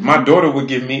perspective. Mm-hmm. My daughter would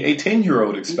give me a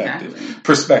 10-year-old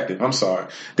perspective. I'm sorry.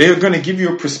 They're going to give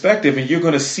you a perspective, and you're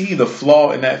going to see the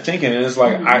flaw in that thinking. And it's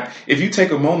like, mm-hmm. If you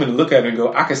take a moment and look at it and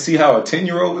go, I can see how a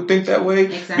 10-year-old would think that way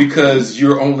because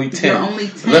you're only 10. You're only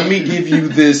 10. Let me give you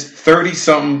this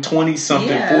 30-something,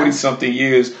 20-something, 40-something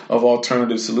years of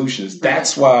alternative solutions. Right.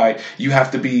 That's why you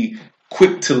have to be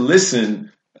quick to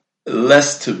listen,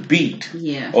 less to beat,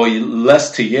 or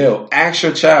less to yell. Ask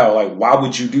your child, like, why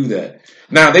would you do that?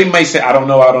 Now, they may say, I don't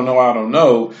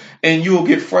know, and you will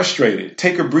get frustrated.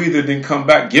 Take a breather, then come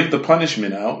back, give the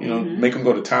punishment out, mm-hmm. make them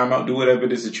go to timeout, do whatever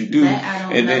it is that you do.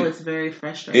 It's very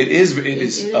frustrating. It is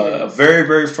a very,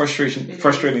 very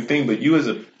frustrating thing, but you as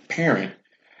a parent,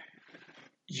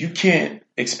 you can't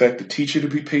expect a teacher to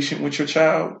be patient with your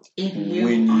child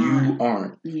when you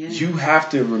aren't. Yeah. You have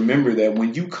to remember that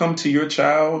when you come to your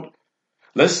child,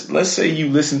 let's say you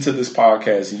listen to this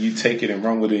podcast and you take it and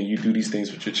run with it and you do these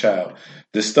things with your child.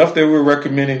 The stuff that we're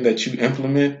recommending that you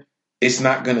implement, it's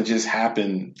not going to just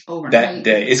happen overnight. That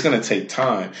day. It's going to take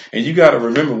time. And you got to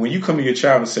remember, when you come to your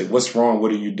child and say, what's wrong?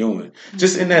 What are you doing? Mm-hmm.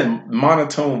 Just in that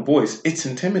monotone voice, it's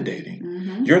intimidating.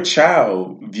 Mm-hmm. Your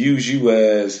child views you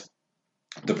as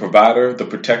the provider, the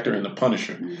protector, and the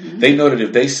punisher. Mm-hmm. They know that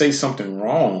if they say something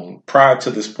wrong prior to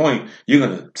this point, you're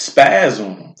going to spaz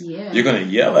on them. Yeah. You're going to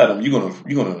yell at them. You're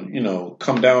going to,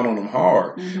 come down on them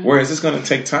hard. Mm-hmm. Whereas it's going to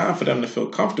take time for them to feel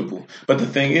comfortable. But the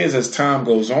thing is, as time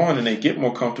goes on and they get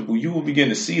more comfortable, you will begin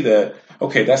to see that,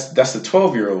 okay, that's the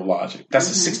 12-year-old logic. That's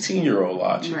mm-hmm. a 16-year-old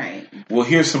logic. Right. Well,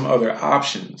 here's some other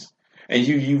options. And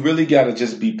you really got to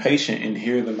just be patient and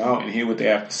hear them out and hear what they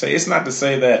have to say. It's not to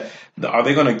say that, are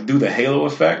they going to do the halo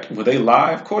effect? Will they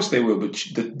lie? Of course they will. But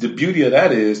the beauty of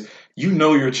that is, you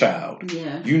know your child.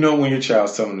 Yeah. You know when your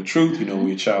child's telling the truth. You know when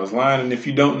your child's lying. And if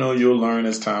you don't know, you'll learn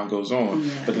as time goes on.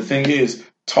 Yeah. But the thing is,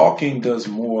 talking does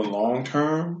more long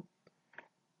term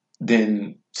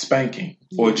than spanking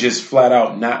or just flat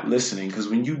out not listening. Because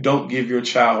when you don't give your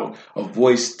child a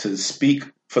voice to speak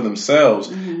for themselves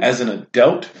mm-hmm. as an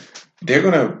adult, they're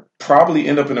going to probably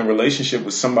end up in a relationship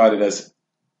with somebody that's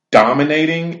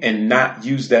dominating and not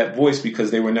use that voice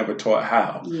because they were never taught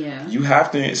how. Yeah. You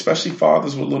have to, especially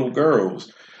fathers with little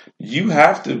girls, you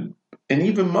have to, and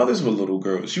even mothers with little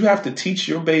girls, you have to teach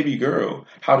your baby girl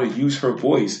how to use her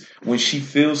voice when she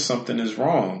feels something is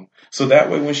wrong. So that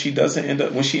way, when she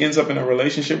ends up in a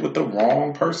relationship with the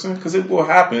wrong person, because it will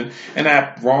happen, and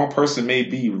that wrong person may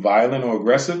be violent or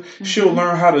aggressive, mm-hmm. she'll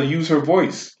learn how to use her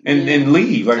voice and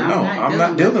leave. Like, I'm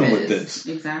not dealing with this.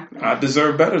 Exactly. I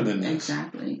deserve better than this.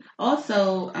 Exactly.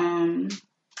 Also,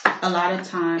 a lot of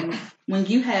times when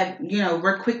you have,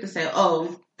 we're quick to say,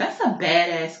 oh, that's a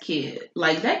badass kid.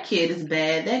 Like, that kid is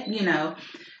bad. That,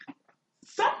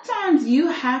 sometimes you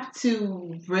have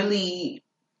to really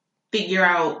figure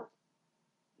out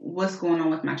what's going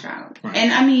on with my child. Right.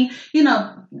 And I mean,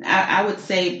 I would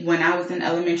say when I was in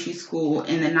elementary school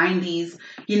in the 90s,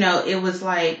 it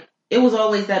was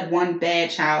always that one bad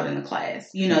child in the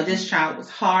class. Mm-hmm. This child was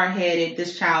hard-headed.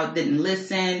 This child didn't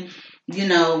listen,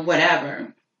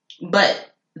 whatever. But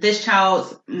this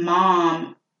child's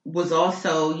mom was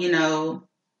also,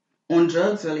 on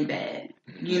drugs really bad.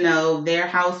 Their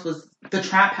house was the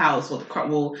trap house.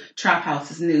 Well, trap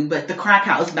house is new, but the crack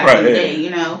house back in the day,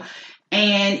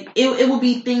 And it would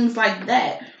be things like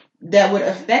that would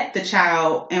affect the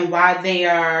child and why they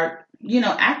are,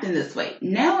 acting this way.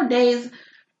 Nowadays,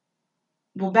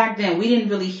 well, back then, we didn't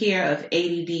really hear of ADD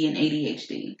and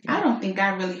ADHD. I don't think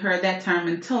I really heard that term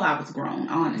until I was grown,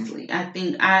 honestly. I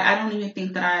don't even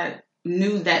think that I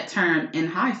knew that term in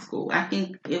high school. I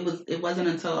think it wasn't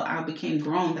until I became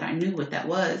grown that I knew what that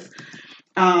was.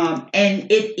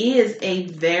 And it is a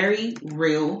very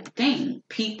real thing.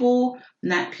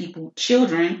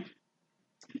 Children,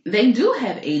 they do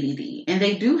have ADD and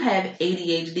they do have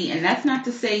ADHD. And that's not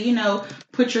to say,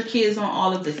 put your kids on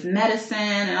all of this medicine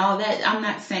and all that. I'm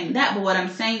not saying that. But what I'm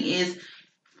saying is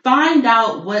find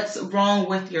out what's wrong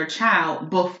with your child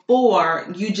before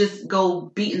you just go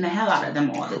beating the hell out of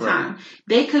them all the time.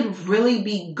 They could really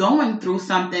be going through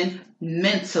something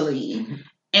mentally. Mm-hmm.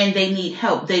 And they need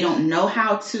help. They don't know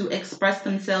how to express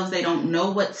themselves. They don't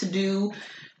know what to do.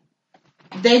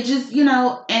 They just,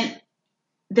 and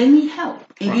they need help.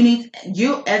 And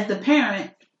you as the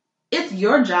parent, it's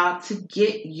your job to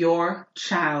get your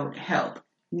child help.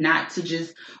 Not to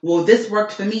just, well, this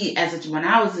worked for me when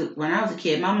I was a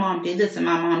kid. My mom did this and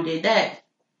my mom did that.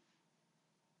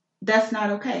 That's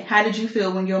not okay. How did you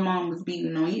feel when your mom was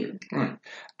beating on you? Right.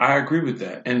 I agree with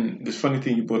that. And the funny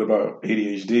thing you brought about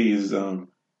ADHD is, I'm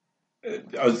going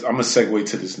to segue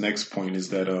to this next point is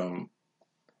that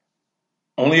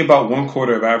only about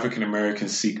 1/4 of African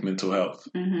Americans seek mental health,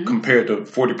 compared to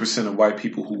 40% of white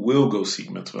people who will go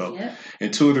seek mental health. Yep.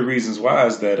 And two of the reasons why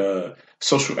is that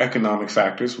social economic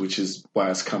factors, which is why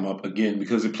it's come up again,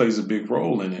 because it plays a big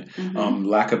role in it.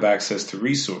 Lack of access to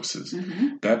resources.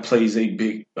 That plays a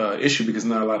big issue because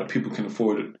not a lot of people can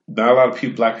afford it. Not a lot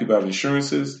of black people have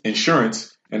insurance,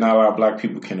 and not a lot of black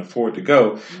people can afford to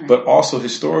go. Right. But also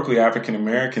historically, African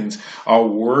Americans are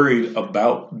worried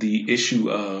about the issue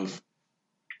of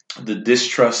the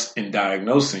distrust in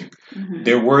diagnosing.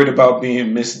 They're worried about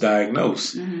being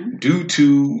misdiagnosed due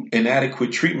to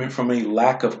inadequate treatment from a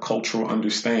lack of cultural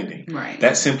understanding. Right.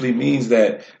 That simply means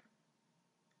that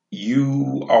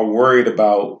you are worried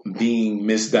about being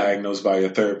misdiagnosed by your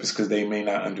therapist because they may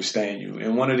not understand you.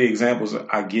 And one of the examples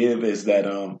I give is that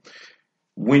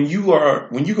when you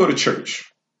go to church,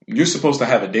 you're supposed to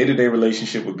have a day-to-day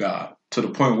relationship with God to the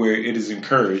point where it is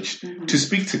encouraged to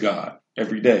speak to God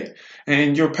every day.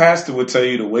 And your pastor would tell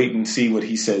you to wait and see what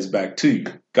he says back to you.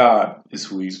 God is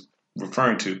who he's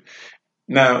referring to.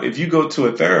 Now, if you go to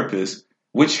a therapist,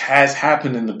 which has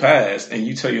happened in the past, and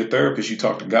you tell your therapist you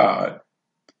talk to God,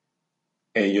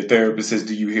 and your therapist says,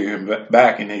 do you hear him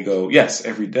back? And they go, yes,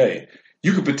 every day.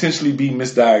 You could potentially be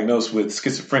misdiagnosed with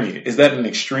schizophrenia. Is that an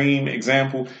extreme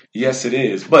example? Yes, it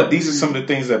is. But these are some of the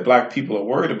things that black people are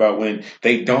worried about when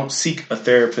they don't seek a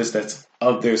therapist that's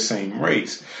of their same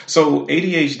race. So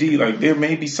ADHD, like there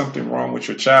may be something wrong with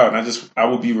your child. And I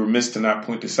would be remiss to not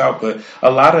point this out, but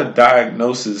a lot of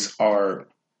diagnoses are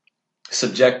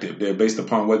subjective. They're based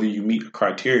upon whether you meet a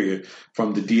criteria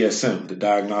from the DSM, the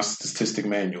Diagnostic Statistic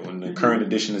Manual, and the current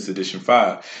edition is edition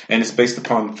 5. And it's based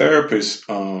upon therapists'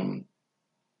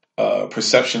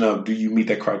 perception of do you meet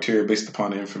that criteria based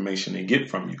upon the information they get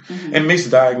from you. And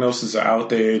mixed diagnoses are out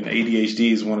there, and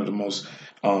ADHD is one of the most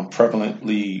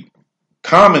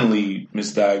commonly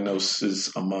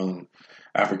misdiagnosed among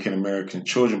African American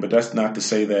children. But that's not to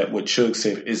say that what Chug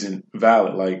said isn't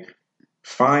valid. Like,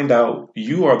 find out,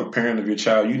 you are the parent of your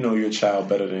child. You know your child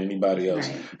better than anybody else.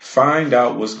 Right. Find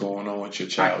out what's going on with your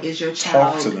child. Is your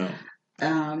child talk to them?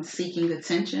 Seeking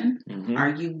attention? Are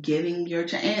you giving your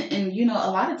child? And you know, a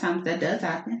lot of times that does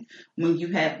happen when you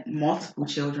have multiple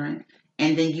children,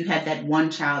 and then you have that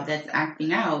one child that's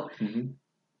acting out.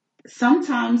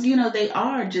 Sometimes, you know, they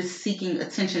are just seeking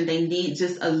attention. They need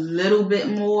just a little bit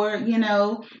more, you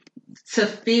know, to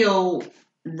feel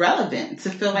relevant, to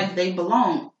feel like they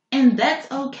belong. And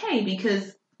that's okay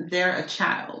because they're a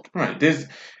child. Right.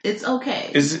 It's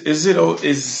okay.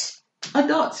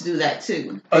 Adults do that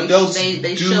too. They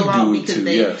do show out because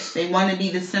yes. they want to be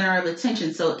the center of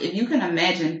attention. So if you can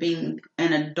imagine being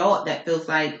an adult that feels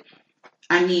like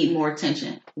I need more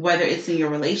attention, whether it's in your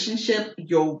relationship,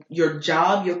 your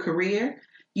job, your career,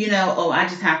 you know, I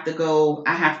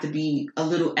have to be a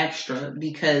little extra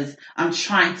because I'm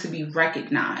trying to be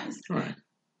recognized. Right.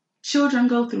 Children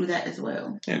go through that as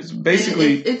well. It's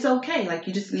basically it's okay. Like,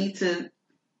 you just need to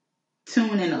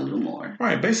tune in a little more.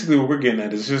 Right. Basically, what we're getting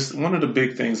at is just one of the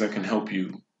big things that can help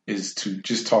you is to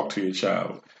just talk to your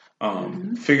child,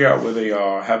 figure out where they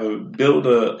are, build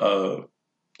a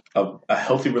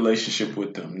healthy relationship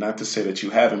with them. Not to say that you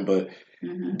haven't, but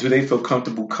do they feel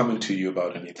comfortable coming to you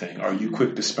about anything? Are you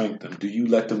quick to spank them? Do you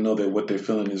let them know that what they're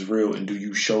feeling is real, and do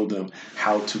you show them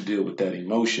how to deal with that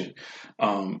emotion?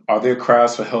 Are there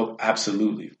cries for help?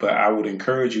 Absolutely. But I would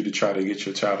encourage you to try to get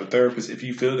your child a therapist if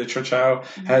you feel that your child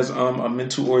has a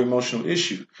mental or emotional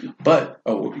issue. But,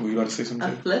 were you going to say something?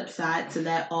 A flip side to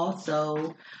that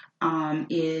also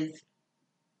is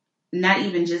not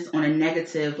even just on a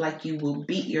negative, like you will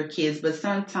beat your kids, but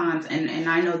sometimes, and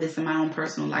I know this in my own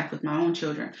personal life with my own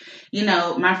children, you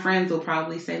know, my friends will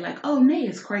probably say like, oh, Nay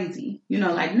is crazy. You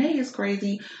know, like, Nay is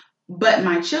crazy. But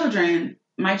my children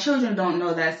don't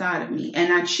know that side of me.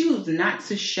 And I choose not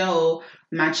to show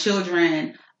my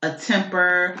children a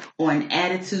temper or an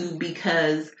attitude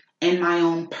because in my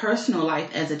own personal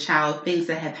life as a child, things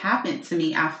that have happened to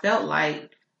me, I felt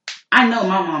like I know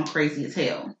my mom crazy as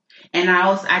hell. And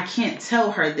I can't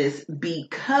tell her this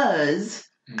because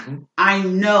I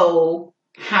know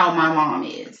how my mom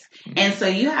is. And so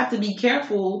you have to be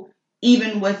careful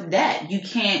even with that. You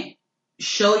can't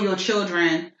show your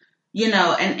children, you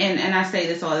know, and I say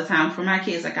this all the time for my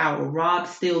kids, like, I will rob,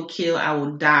 steal, kill, I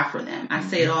will die for them. I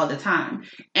say it all the time,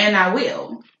 and I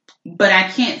will. But I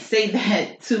can't say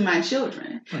that to my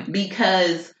children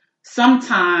because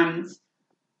sometimes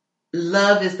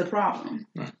love is the problem.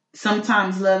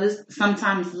 Sometimes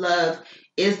love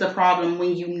is the problem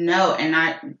when you know, and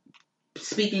I,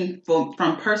 speaking from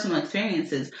personal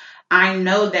experiences, I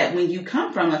know that when you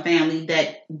come from a family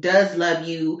that does love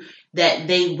you, that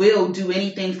they will do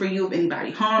anything for you. If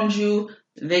anybody harms you,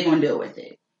 they're going to deal with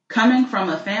it. Coming from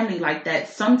a family like that,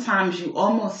 sometimes you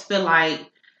almost feel like,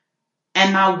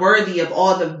 am I worthy of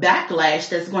all the backlash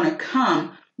that's going to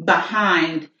come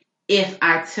behind if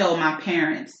I tell my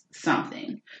parents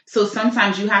something? So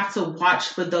sometimes you have to watch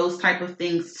for those type of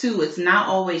things too. It's not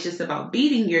always just about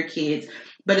beating your kids,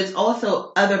 but it's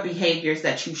also other behaviors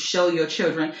that you show your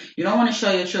children. You don't want to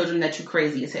show your children that you're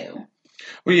crazy as hell.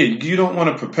 Well, yeah, you don't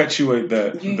want to perpetuate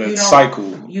that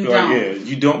cycle. You don't. Yeah,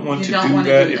 you don't want to do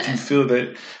that if you feel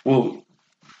that. Well,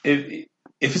 if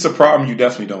it's a problem, you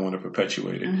definitely don't want to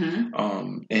perpetuate it.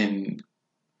 And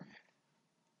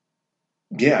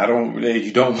yeah,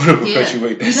 you don't want to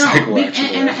perpetuate that cycle.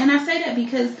 And I say that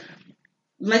because,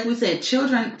 like we said,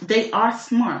 children, they are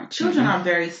smart. Children are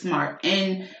very smart.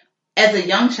 And as a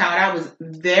young child, I was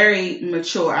very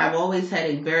mature. I've always had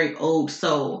a very old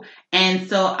soul. And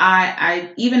so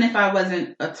I even if I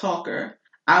wasn't a talker,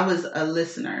 I was a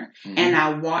listener, and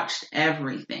I watched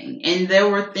everything. And there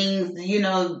were things,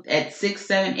 at 6,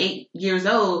 7, 8 years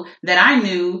old that I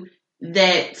knew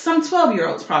that some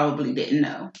 12-year-olds probably didn't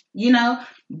know,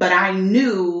 but I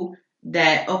knew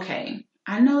that, okay,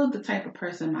 I know the type of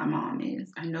person my mom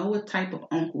is. I know what type of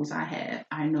uncles I have.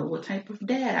 I know what type of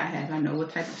dad I have. I know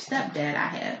what type of stepdad I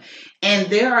have. And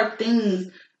there are things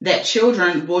that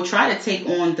children will try to take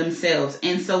on themselves.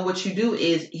 And so what you do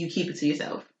is you keep it to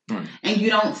yourself. And you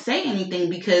don't say anything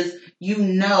because you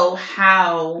know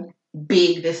how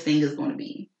big this thing is going to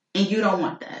be. And you don't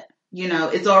want that.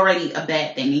 It's already a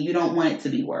bad thing and you don't want it to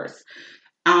be worse.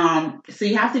 So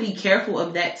you have to be careful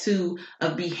of that too,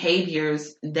 of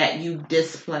behaviors that you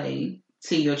display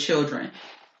to your children.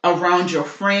 Around your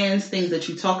friends, things that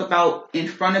you talk about in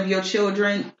front of your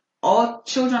children. All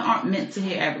children aren't meant to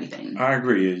hear everything. I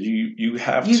agree. You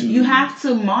have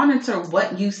to monitor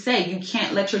what you say. You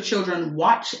can't let your children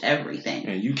watch everything.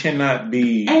 And you cannot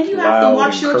be and you have to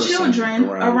watch your children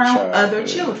around other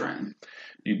children.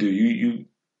 You do.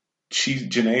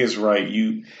 Janae is right.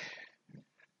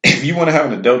 If you want to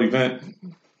have an adult event,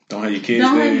 don't have your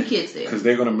kids there. Because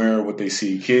they're going to mirror what they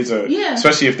see. Kids are,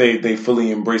 especially if they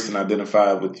fully embrace and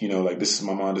identify with, like, this is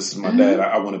my mom, this is my dad,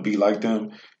 I want to be like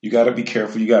them. You got to be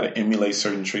careful. You got to emulate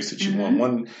certain traits that you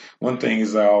want. One thing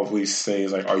is I always say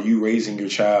is, like, are you raising your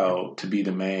child to be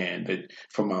the man that,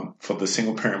 for the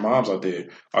single parent moms out there,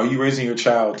 are you raising your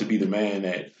child to be the man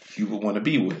that you would want to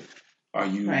be with? Are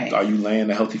you laying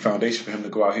a healthy foundation for him to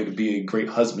go out here to be a great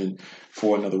husband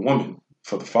for another woman?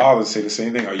 For the father, say the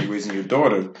same thing. Are you raising your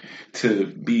daughter to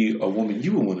be a woman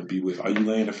you would want to be with? Are you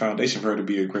laying the foundation for her to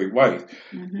be a great wife?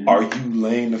 Are you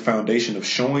laying the foundation of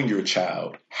showing your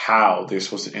child how they're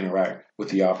supposed to interact with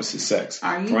the opposite sex?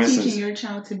 Are you teaching your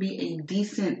child to be a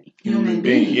decent human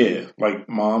being? Yeah. Like,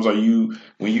 moms, when you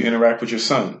interact with your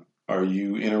son, are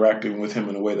you interacting with him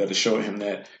in a way that is showing him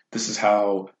that this is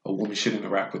how a woman should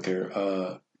interact with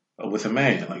with a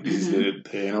man? Like, these are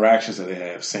the interactions that they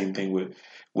have. Same thing with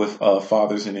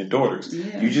fathers and their daughters.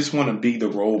 You just want to be the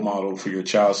role model for your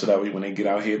child so that way when they get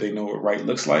out here, they know what right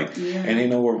looks like and they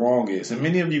know what wrong is. And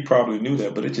many of you probably knew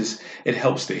that, but it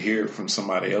helps to hear it from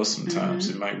somebody else sometimes.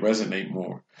 It might resonate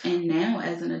more. And now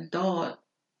as an adult,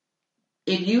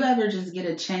 if you ever just get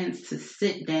a chance to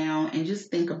sit down and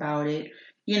just think about it,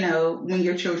 when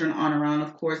your children aren't around,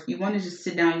 of course, you want to just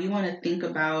sit down. You want to think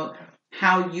about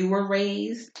how you were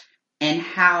raised and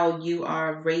how you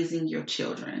are raising your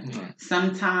children.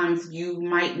 Sometimes you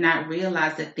might not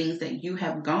realize that things that you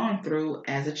have gone through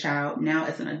as a child, now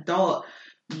as an adult,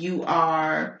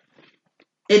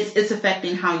 it's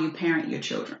affecting how you parent your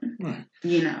children.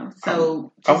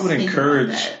 So I would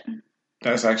encourage,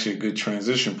 that's actually a good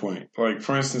transition point. Like,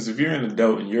 for instance, if you're an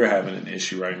adult and you're having an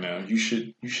issue right now, you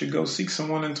should go seek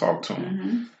someone and talk to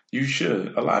them. You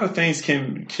should. A lot of things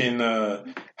can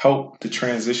help the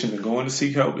transition to going to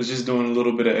seek help. Is just doing a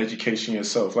little bit of education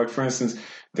yourself. Like, for instance,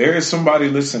 there is somebody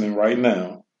listening right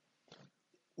now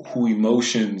who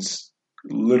emotions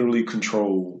literally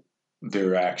control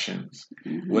their actions.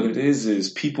 What it is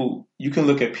people, you can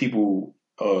look at people,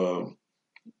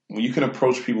 you can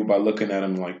approach people by looking at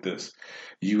them like this.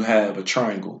 You have a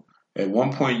triangle. At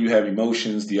one point you have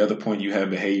emotions, the other point you have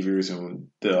behaviors, and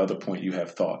the other point you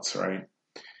have thoughts, right?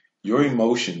 Your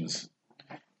emotions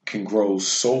can grow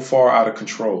so far out of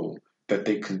control that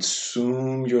they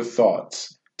consume your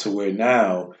thoughts to where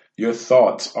now your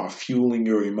thoughts are fueling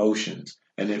your emotions,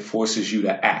 and it forces you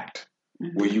to act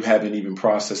where you haven't even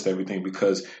processed everything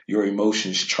because your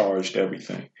emotions charged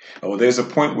everything. There's a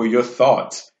point where your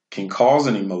thoughts can cause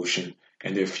an emotion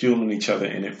and they're fueling each other,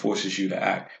 and it forces you to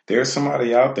act. There's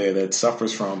somebody out there that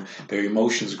suffers from their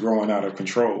emotions growing out of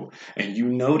control, and you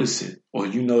notice it, or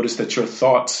you notice that your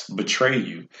thoughts betray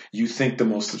you. You think the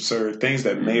most absurd things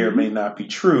that may or may not be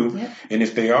true, and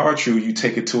if they are true, you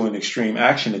take it to an extreme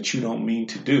action that you don't mean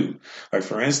to do. Like,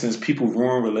 for instance, people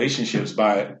ruin relationships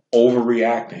by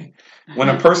overreacting. When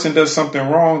a person does something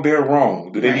wrong, they're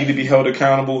wrong. Do they need to be held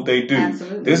accountable? They do.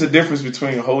 Absolutely. There's a difference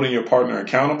between holding your partner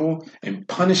accountable and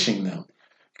punishing them.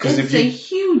 Because it's a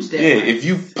huge difference. Yeah, if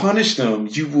you punish them,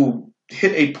 you will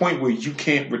hit a point where you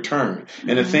can't return.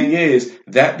 And the thing is,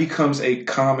 that becomes a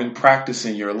common practice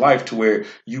in your life to where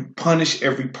you punish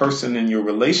every person in your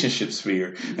relationship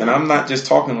sphere. And I'm not just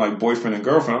talking like boyfriend and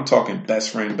girlfriend. I'm talking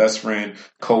best friend,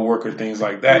 co-worker, things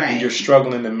like that. And you're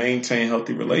struggling to maintain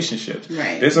healthy relationships.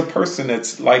 There's a person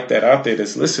that's like that out there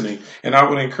that's listening. And I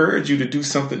would encourage you to do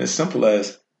something as simple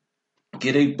as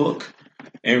get a book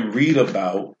and read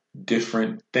about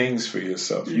different things for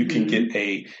yourself. You can get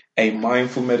a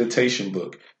mindful meditation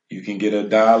book. You can get a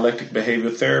dialectic behavior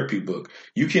therapy book.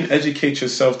 You can educate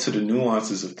yourself to the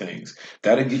nuances of things.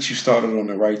 That'll get you started on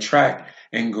the right track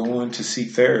and going to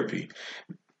seek therapy.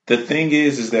 The thing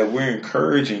is that we're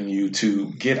encouraging you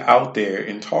to get out there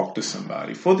and talk to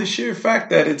somebody for the sheer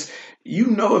fact that if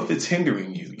it's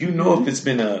hindering you. If it's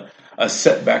been a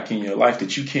setback in your life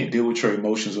that you can't deal with your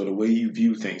emotions or the way you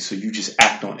view things, so you just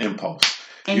act on impulse.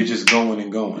 And you're just going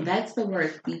and going. That's the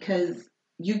worst, because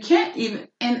you can't even,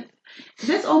 and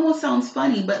this almost sounds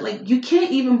funny, but like you can't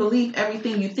even believe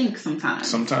everything you think sometimes.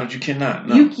 Sometimes you cannot.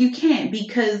 No. You can't,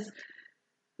 because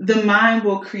the mind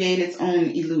will create its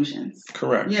own illusions.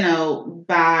 Correct.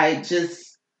 By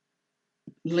just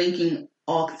linking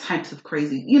all types of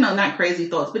crazy, not crazy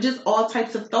thoughts, but just all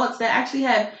types of thoughts that actually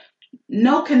have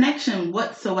no connection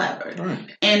whatsoever.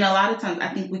 Right. And a lot of times I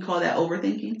think we call that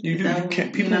overthinking. You do. You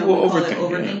can't. People will overthink.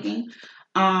 Overthinking.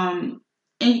 Yeah.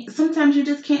 And sometimes you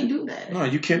just can't do that. No,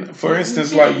 you can't. For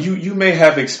instance, like you may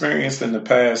have experienced in the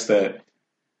past that,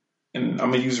 and I'm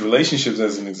going to use relationships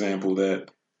as an example, that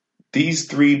these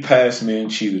 3 past men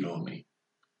cheated on me.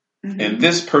 And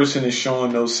this person is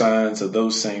showing those signs of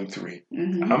those same 3.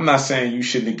 I'm not saying you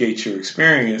should negate your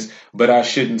experience, but I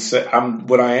shouldn't say,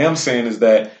 what I am saying is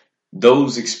that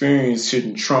those experiences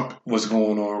shouldn't trump what's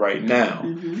going on right now.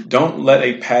 Don't let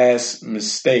a past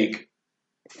mistake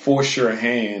force your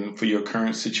hand for your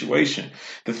current situation.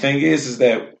 The thing is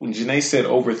that when Janae said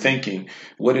overthinking,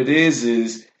 what it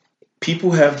is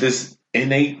people have this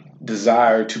innate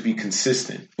desire to be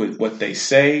consistent with what they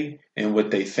say and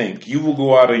what they think. You will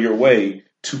go out of your way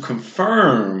to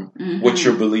confirm what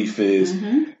your belief is,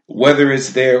 whether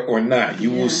it's there or not. You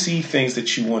will see things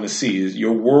that you want to see.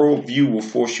 Your worldview will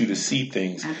force you to see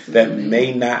things that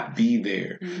may not be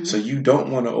there. So you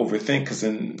don't want to overthink, because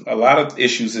in a lot of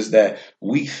issues is that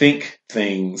we think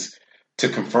things to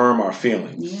confirm our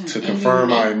feelings, to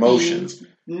confirm our emotions.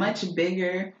 Much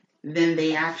bigger than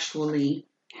they actually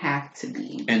have to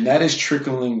be. And that is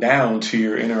trickling down to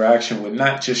your interaction with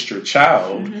not just your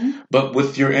child, but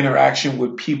with your interaction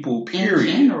with people, period.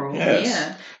 In general,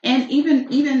 And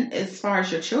even as far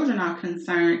as your children are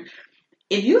concerned,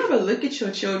 if you ever look at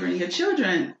your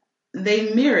children,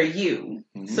 they mirror you.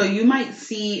 So you might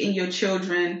see in your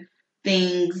children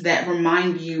things that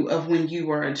remind you of when you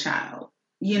were a child.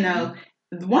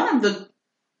 One of the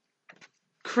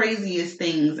craziest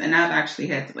things, and I've actually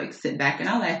had to sit back and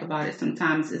I laugh about it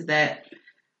sometimes, is that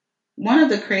one of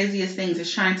the craziest things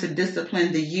is trying to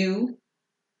discipline the you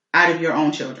out of your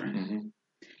own children.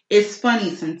 It's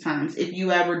funny sometimes if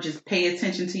you ever just pay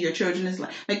attention to your children. It's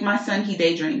like my son, he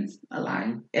daydreams a lot,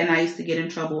 and I used to get in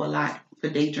trouble a lot for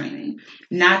daydreaming.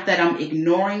 Not that I'm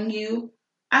ignoring you.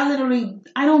 I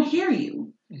don't hear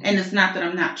you. And it's not that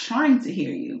I'm not trying to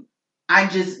hear you. I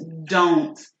just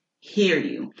don't hear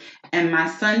you. And my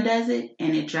son does it,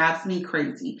 and it drives me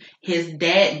crazy. His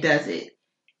dad does it,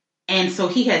 and so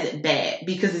he has it bad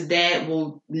because his dad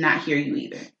will not hear you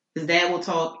either. His dad will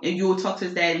talk, and you will talk to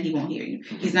his dad, and he won't hear you.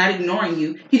 He's not ignoring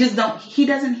you. He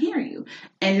doesn't hear you.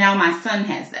 And now my son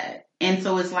has that, and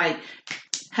so it's like,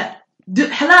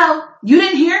 hello, you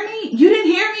didn't hear me? You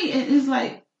didn't hear me? And it's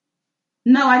like,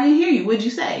 no, I didn't hear you. What'd you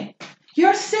say?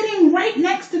 You're sitting right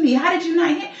next to me. How did you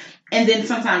not hear? And then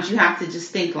sometimes you have to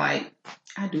just think I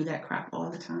do that crap all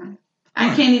the time.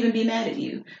 I can't even be mad at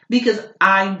you because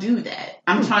I do that.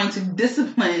 I'm trying to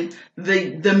discipline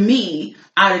the me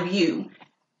out of you.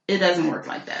 It doesn't work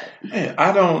like that.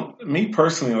 Yeah, me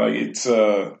personally, it's,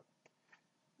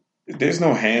 there's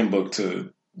no handbook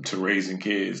to raising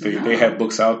kids. They have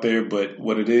books out there, but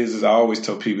what it is I always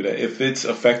tell people that if it's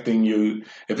affecting you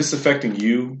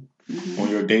on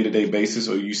your day-to-day basis,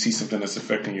 or you see something that's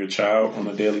affecting your child on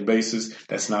a daily basis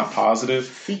that's not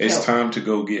positive, it's time to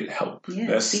go get help.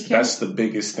 That's the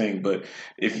biggest thing. But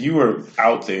if you are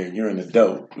out there and you're an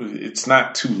adult, it's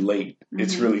not too late.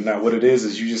 It's really not. What it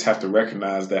is you just have to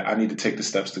recognize that I need to take the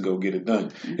steps to go get it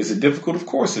done. Is it difficult? Of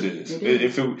course it is.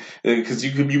 Because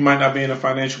you might not be in a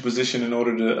financial position in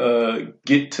order to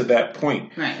get to that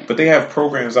point. Right. But they have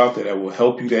programs out there that will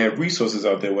help you. They have resources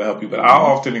out there that will help you. But I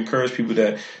often encourage people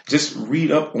that just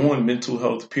read up on mental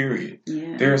health, period.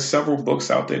 Yeah. There are several books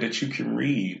out there that you can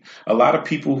read. A lot of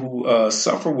people who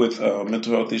suffer with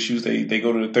mental health issues, they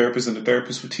go to the therapist, and the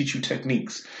therapist will teach you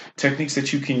techniques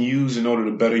that you can use in order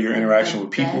to better your interaction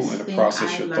with people and to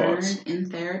process your thoughts. In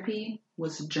therapy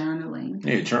was journaling.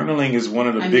 Yeah, journaling is one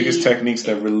of the biggest techniques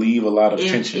that relieve a lot of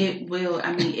tension. It will.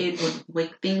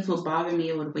 Things would bother me.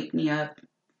 It would wake me up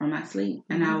from my sleep,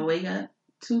 and I would wake up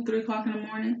 2-3 o'clock in the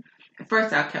morning. At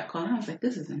first, I kept calling. I was like,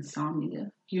 "This is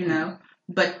insomnia," you know.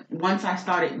 But once I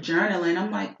started journaling,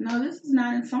 I'm like, "No, this is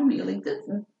not insomnia. Like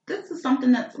this is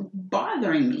something that's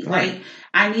bothering me. Right. Like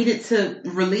I needed to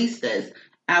release this."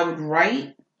 I would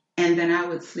write. And then I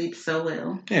would sleep so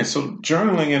well. Yeah, so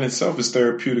journaling in itself is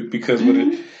therapeutic because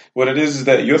what it is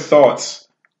that your thoughts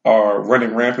are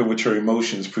running rampant with your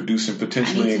emotions, producing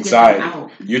potentially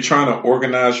anxiety. You're trying to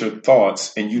organize your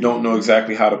thoughts and you don't know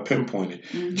exactly how to pinpoint it.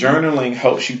 Journaling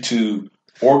helps you to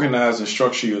organize and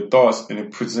structure your thoughts, and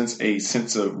it presents a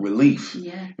sense of relief,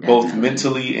 both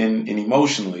mentally and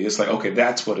emotionally. It's like, okay,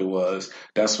 that's what it was.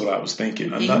 That's what I was thinking.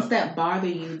 Things that bother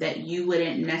you that you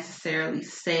wouldn't necessarily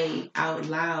say out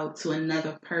loud to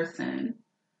another person,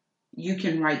 you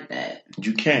can write that.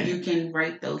 You can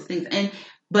write those things.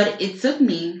 But it took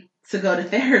me to go to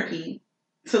therapy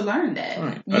to learn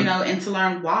that, and to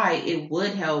learn why it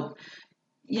would help.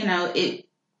 I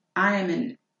am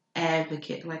an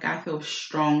advocate. Like, I feel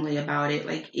strongly about it.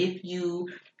 Like, if you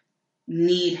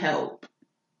need help,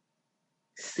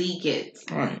 seek it.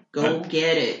 Right. Go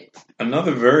get it.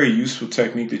 Another very useful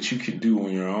technique that you can do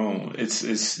on your own.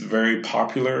 It's very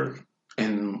popular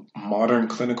in modern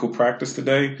clinical practice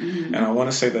today. And I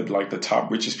want to say that like the top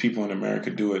richest people in America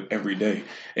do it every day.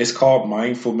 It's called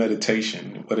mindful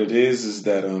meditation. What it is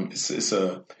that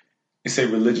it's a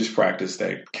religious practice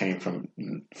that came from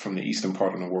the eastern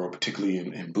part of the world, particularly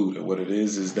in Buddha. What it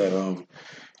is that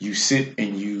you sit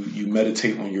and you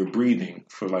meditate on your breathing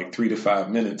for like 3 to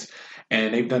 5 minutes.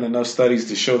 And they've done enough studies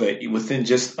to show that within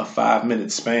just a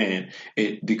 5-minute span,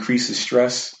 it decreases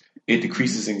stress, it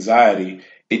decreases anxiety,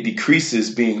 it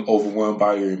decreases being overwhelmed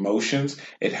by your emotions.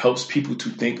 It helps people to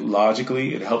think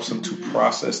logically. It helps them to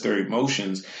process their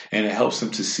emotions, and it helps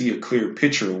them to see a clear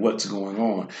picture of what's going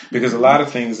on. Because a lot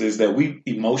of things is that we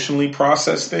emotionally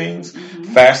process things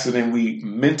faster than we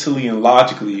mentally and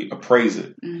logically appraise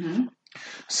it.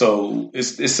 So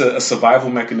it's a survival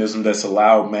mechanism that's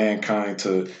allowed mankind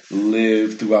to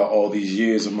live throughout all these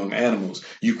years among animals.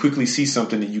 You quickly see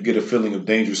something and you get a feeling of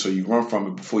danger, so you run from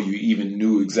it before you even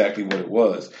knew exactly what it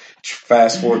was.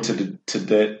 Fast forward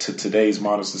to today's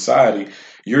modern society,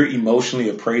 you're emotionally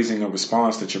appraising a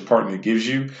response that your partner gives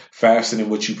you faster than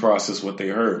what you process what they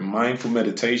heard. Mindful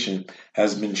meditation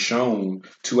has been shown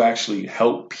to actually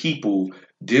help people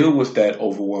deal with that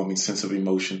overwhelming sense of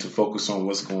emotion, to focus on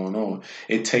what's going on.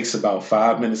 It takes about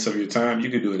 5 minutes of your time.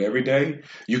 You can do it every day.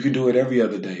 You can do it every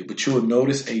other day, but you'll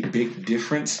notice a big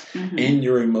difference in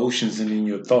your emotions and in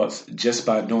your thoughts just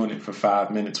by doing it for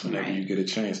 5 minutes whenever you get a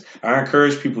chance. I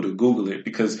encourage people to Google it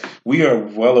because we are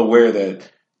well aware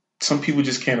that some people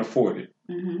just can't afford it.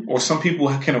 Or some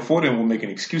people can afford it and will make an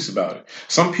excuse about it.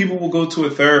 Some people will go to a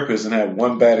therapist and have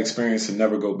one bad experience and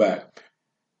never go back.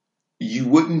 You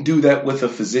wouldn't do that with a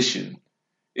physician.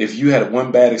 If you had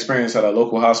one bad experience at a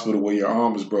local hospital where your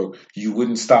arm was broke, you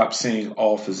wouldn't stop seeing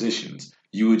all physicians.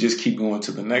 You would just keep going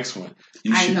to the next one.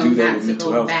 You should do that with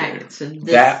mental health care.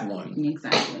 That one.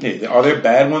 Exactly. Yeah. Are there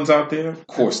bad ones out there? Of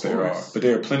course there are. But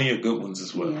there are plenty of good ones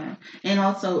as well. Yeah. And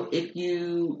also, if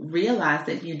you realize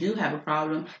that you do have a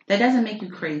problem, that doesn't make you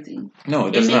crazy. No,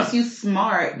 it does not. It makes you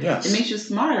smart. Yes. It makes you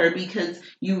smarter because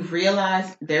you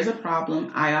realize there's a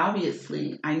problem. I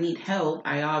need help.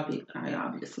 I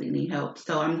obviously need help.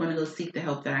 So I'm going to go seek the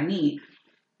help that I need.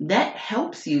 That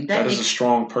helps you. That is a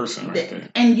strong person right there.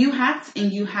 And you have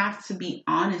to be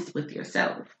honest with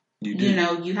yourself. You do.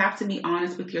 You have to be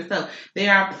honest with yourself.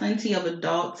 There are plenty of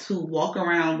adults who walk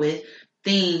around with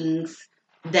things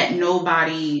that no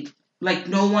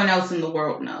one else in the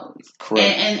world knows.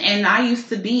 Correct. And I used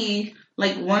to be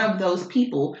like one of those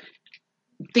people.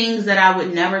 Things that I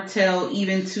would never tell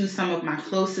even to some of my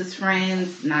closest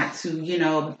friends, not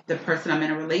to, the person I'm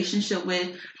in a relationship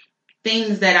with.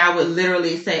 Things that I would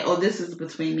literally say, oh, this is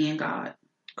between me and God.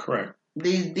 Correct.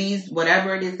 These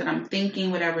whatever it is that I'm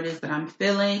thinking, whatever it is that I'm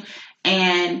feeling,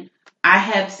 and I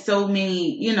have so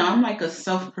many, I'm like a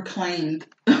self-proclaimed,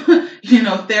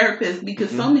 therapist because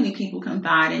so many people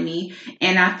confide in me,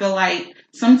 and I feel like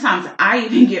sometimes I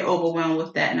even get overwhelmed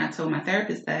with that, and I told my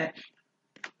therapist that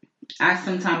I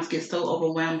sometimes get so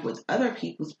overwhelmed with other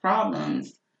people's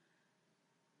problems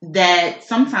that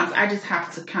sometimes I just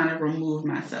have to kind of remove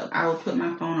myself. I will put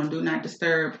my phone on Do Not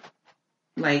Disturb,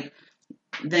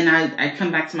 then I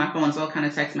come back to my phone, so all kind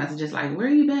of text messages like, where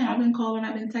you been? I've been calling,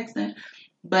 I've been texting.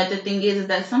 But the thing is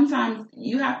that sometimes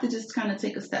you have to just kind of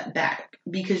take a step back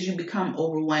because you become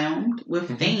overwhelmed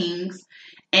with things.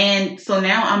 And so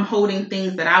now I'm holding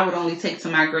things that I would only take to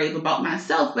my grave about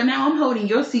myself, but now I'm holding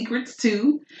your secrets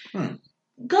too.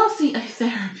 Go see a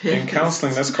therapist. In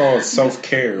counseling, that's called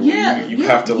self-care. Yeah, you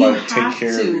have to take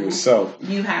care of yourself.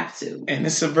 You have to. And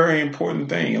it's a very important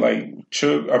thing.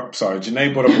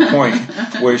 Janae brought up a point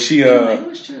where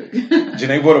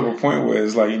Janae brought up a point where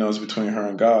it's it's between her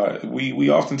and God. We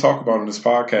often talk about on this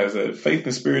podcast that faith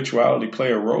and spirituality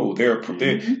play a role.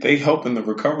 They help in the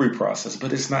recovery process,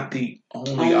 but it's not the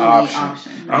only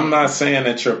option. Right? I'm not saying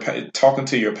that you're talking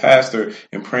to your pastor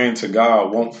and praying to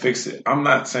God won't fix it. I'm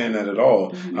not saying that at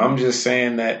all. I'm just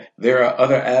saying that there are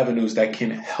other avenues that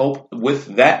can help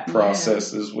with that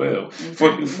process as well.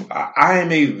 Exactly. I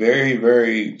am a very,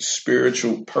 very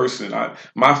spiritual person.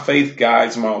 My faith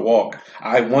guides my walk.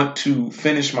 I want to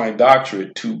finish my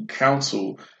doctorate to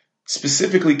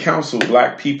specifically counsel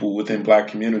Black people within Black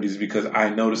communities because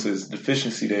I notice there's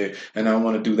deficiency there, and I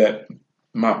want to do that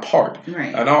my part.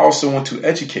 Right. And I also want to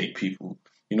educate people.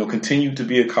 Continue to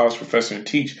be a college professor and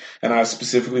teach. And I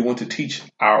specifically want to teach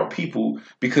our people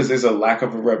because there's a lack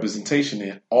of a representation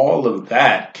there. All of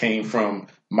that came from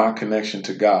my connection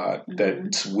to God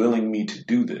that's willing me to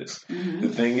do this. The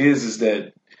thing is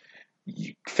that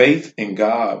faith in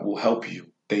God will help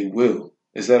you. They will.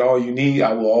 Is that all you need?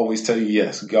 I will always tell you,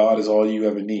 yes, God is all you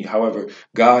ever need. However,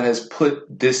 God has put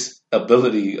this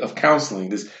ability of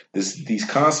counseling, these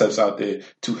concepts out there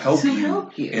to help you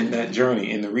in that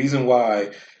journey. And the reason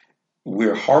why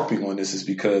we're harping on this is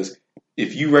because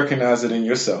if you recognize it in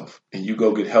yourself and you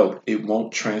go get help, it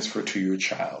won't transfer to your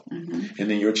child. And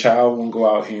then your child won't go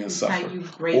out here and suffer. How you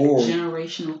break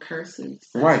generational curses.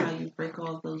 Right. How you break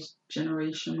all those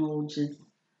generational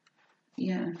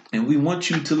Yeah. And we want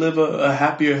you to live a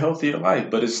happier, healthier life,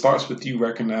 but it starts with you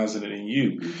recognizing it in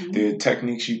you. There are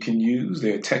techniques you can use.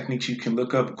 There are techniques you can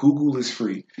look up. Google is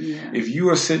free. Yeah. If you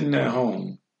are sitting at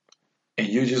home and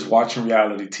you're just watching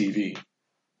reality TV,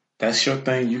 that's your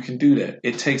thing. You can do that.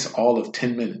 It takes all of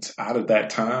 10 minutes out of that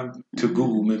time to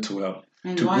Google mental health.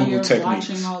 And to while Google you're techniques.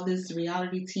 watching all this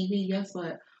reality TV, guess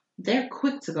what? They're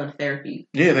quick to go to therapy.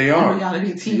 Yeah, they are.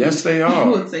 Reality TV. Yes, they are. I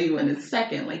will tell you in a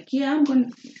second. I'm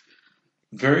going to...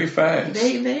 Very fast.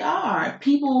 They are.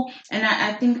 People, and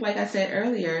I think, like I said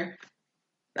earlier,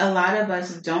 a lot of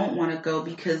us don't want to go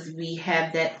because we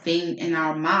have that thing in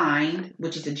our mind,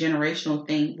 which is a generational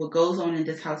thing. What goes on in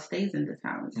this house stays in this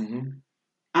house.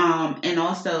 And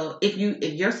also, if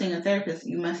you're seeing a therapist,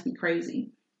 you must be crazy.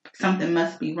 Something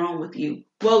must be wrong with you.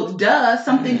 Well,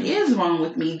 something is wrong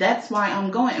with me. That's why I'm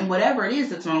going. And whatever it is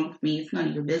that's wrong with me, it's none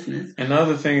of your business. And the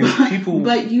other thing is people...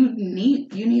 But you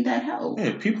need that help.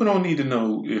 Yeah, people don't need to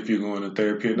know if you're going to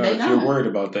therapy or not. If you're worried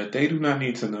about that, they do not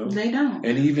need to know. They don't.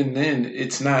 And even then,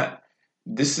 it's not...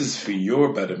 This is for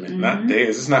your betterment, not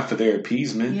theirs. It's not for their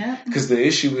appeasement. Because the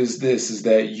issue is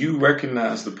that you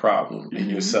recognize the problem in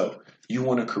yourself. You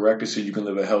want to correct it so you can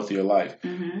live a healthier life.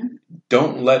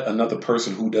 Don't let another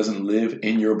person who doesn't live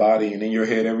in your body and in your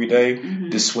head every day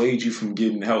dissuade you from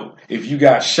getting help. If you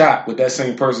got shot, would that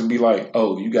same person be like,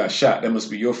 "Oh, you got shot. That must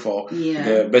be your fault."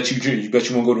 Yeah. Bet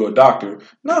you won't go to a doctor.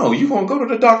 No, you won't go to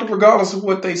the doctor regardless of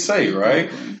what they say, right?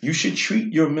 You should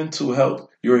treat your mental health,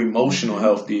 your emotional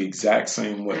health, the exact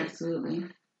same way. Absolutely.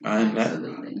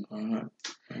 Absolutely.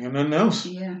 I got nothing else.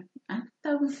 Yeah,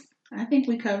 I think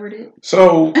we covered it.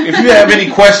 So, if you have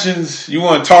any questions, you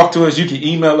want to talk to us, you can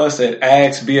email us at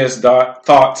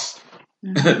askbs.thoughts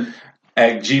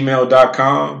at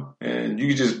gmail.com. And you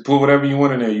can just put whatever you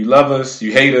want in there. You love us,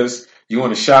 you hate us, you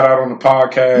want to shout out on the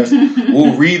podcast,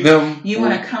 we'll read them. You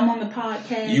want to come on the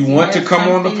podcast? You want to come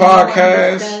on the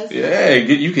podcast? Yeah,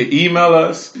 you can email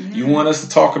us. You want us to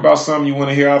talk about something, you want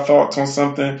to hear our thoughts on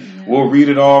something, we'll read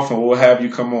it off and we'll have you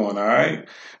come on, all right?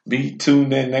 Be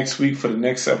tuned in next week for the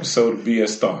next episode of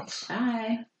BS Thoughts. Bye.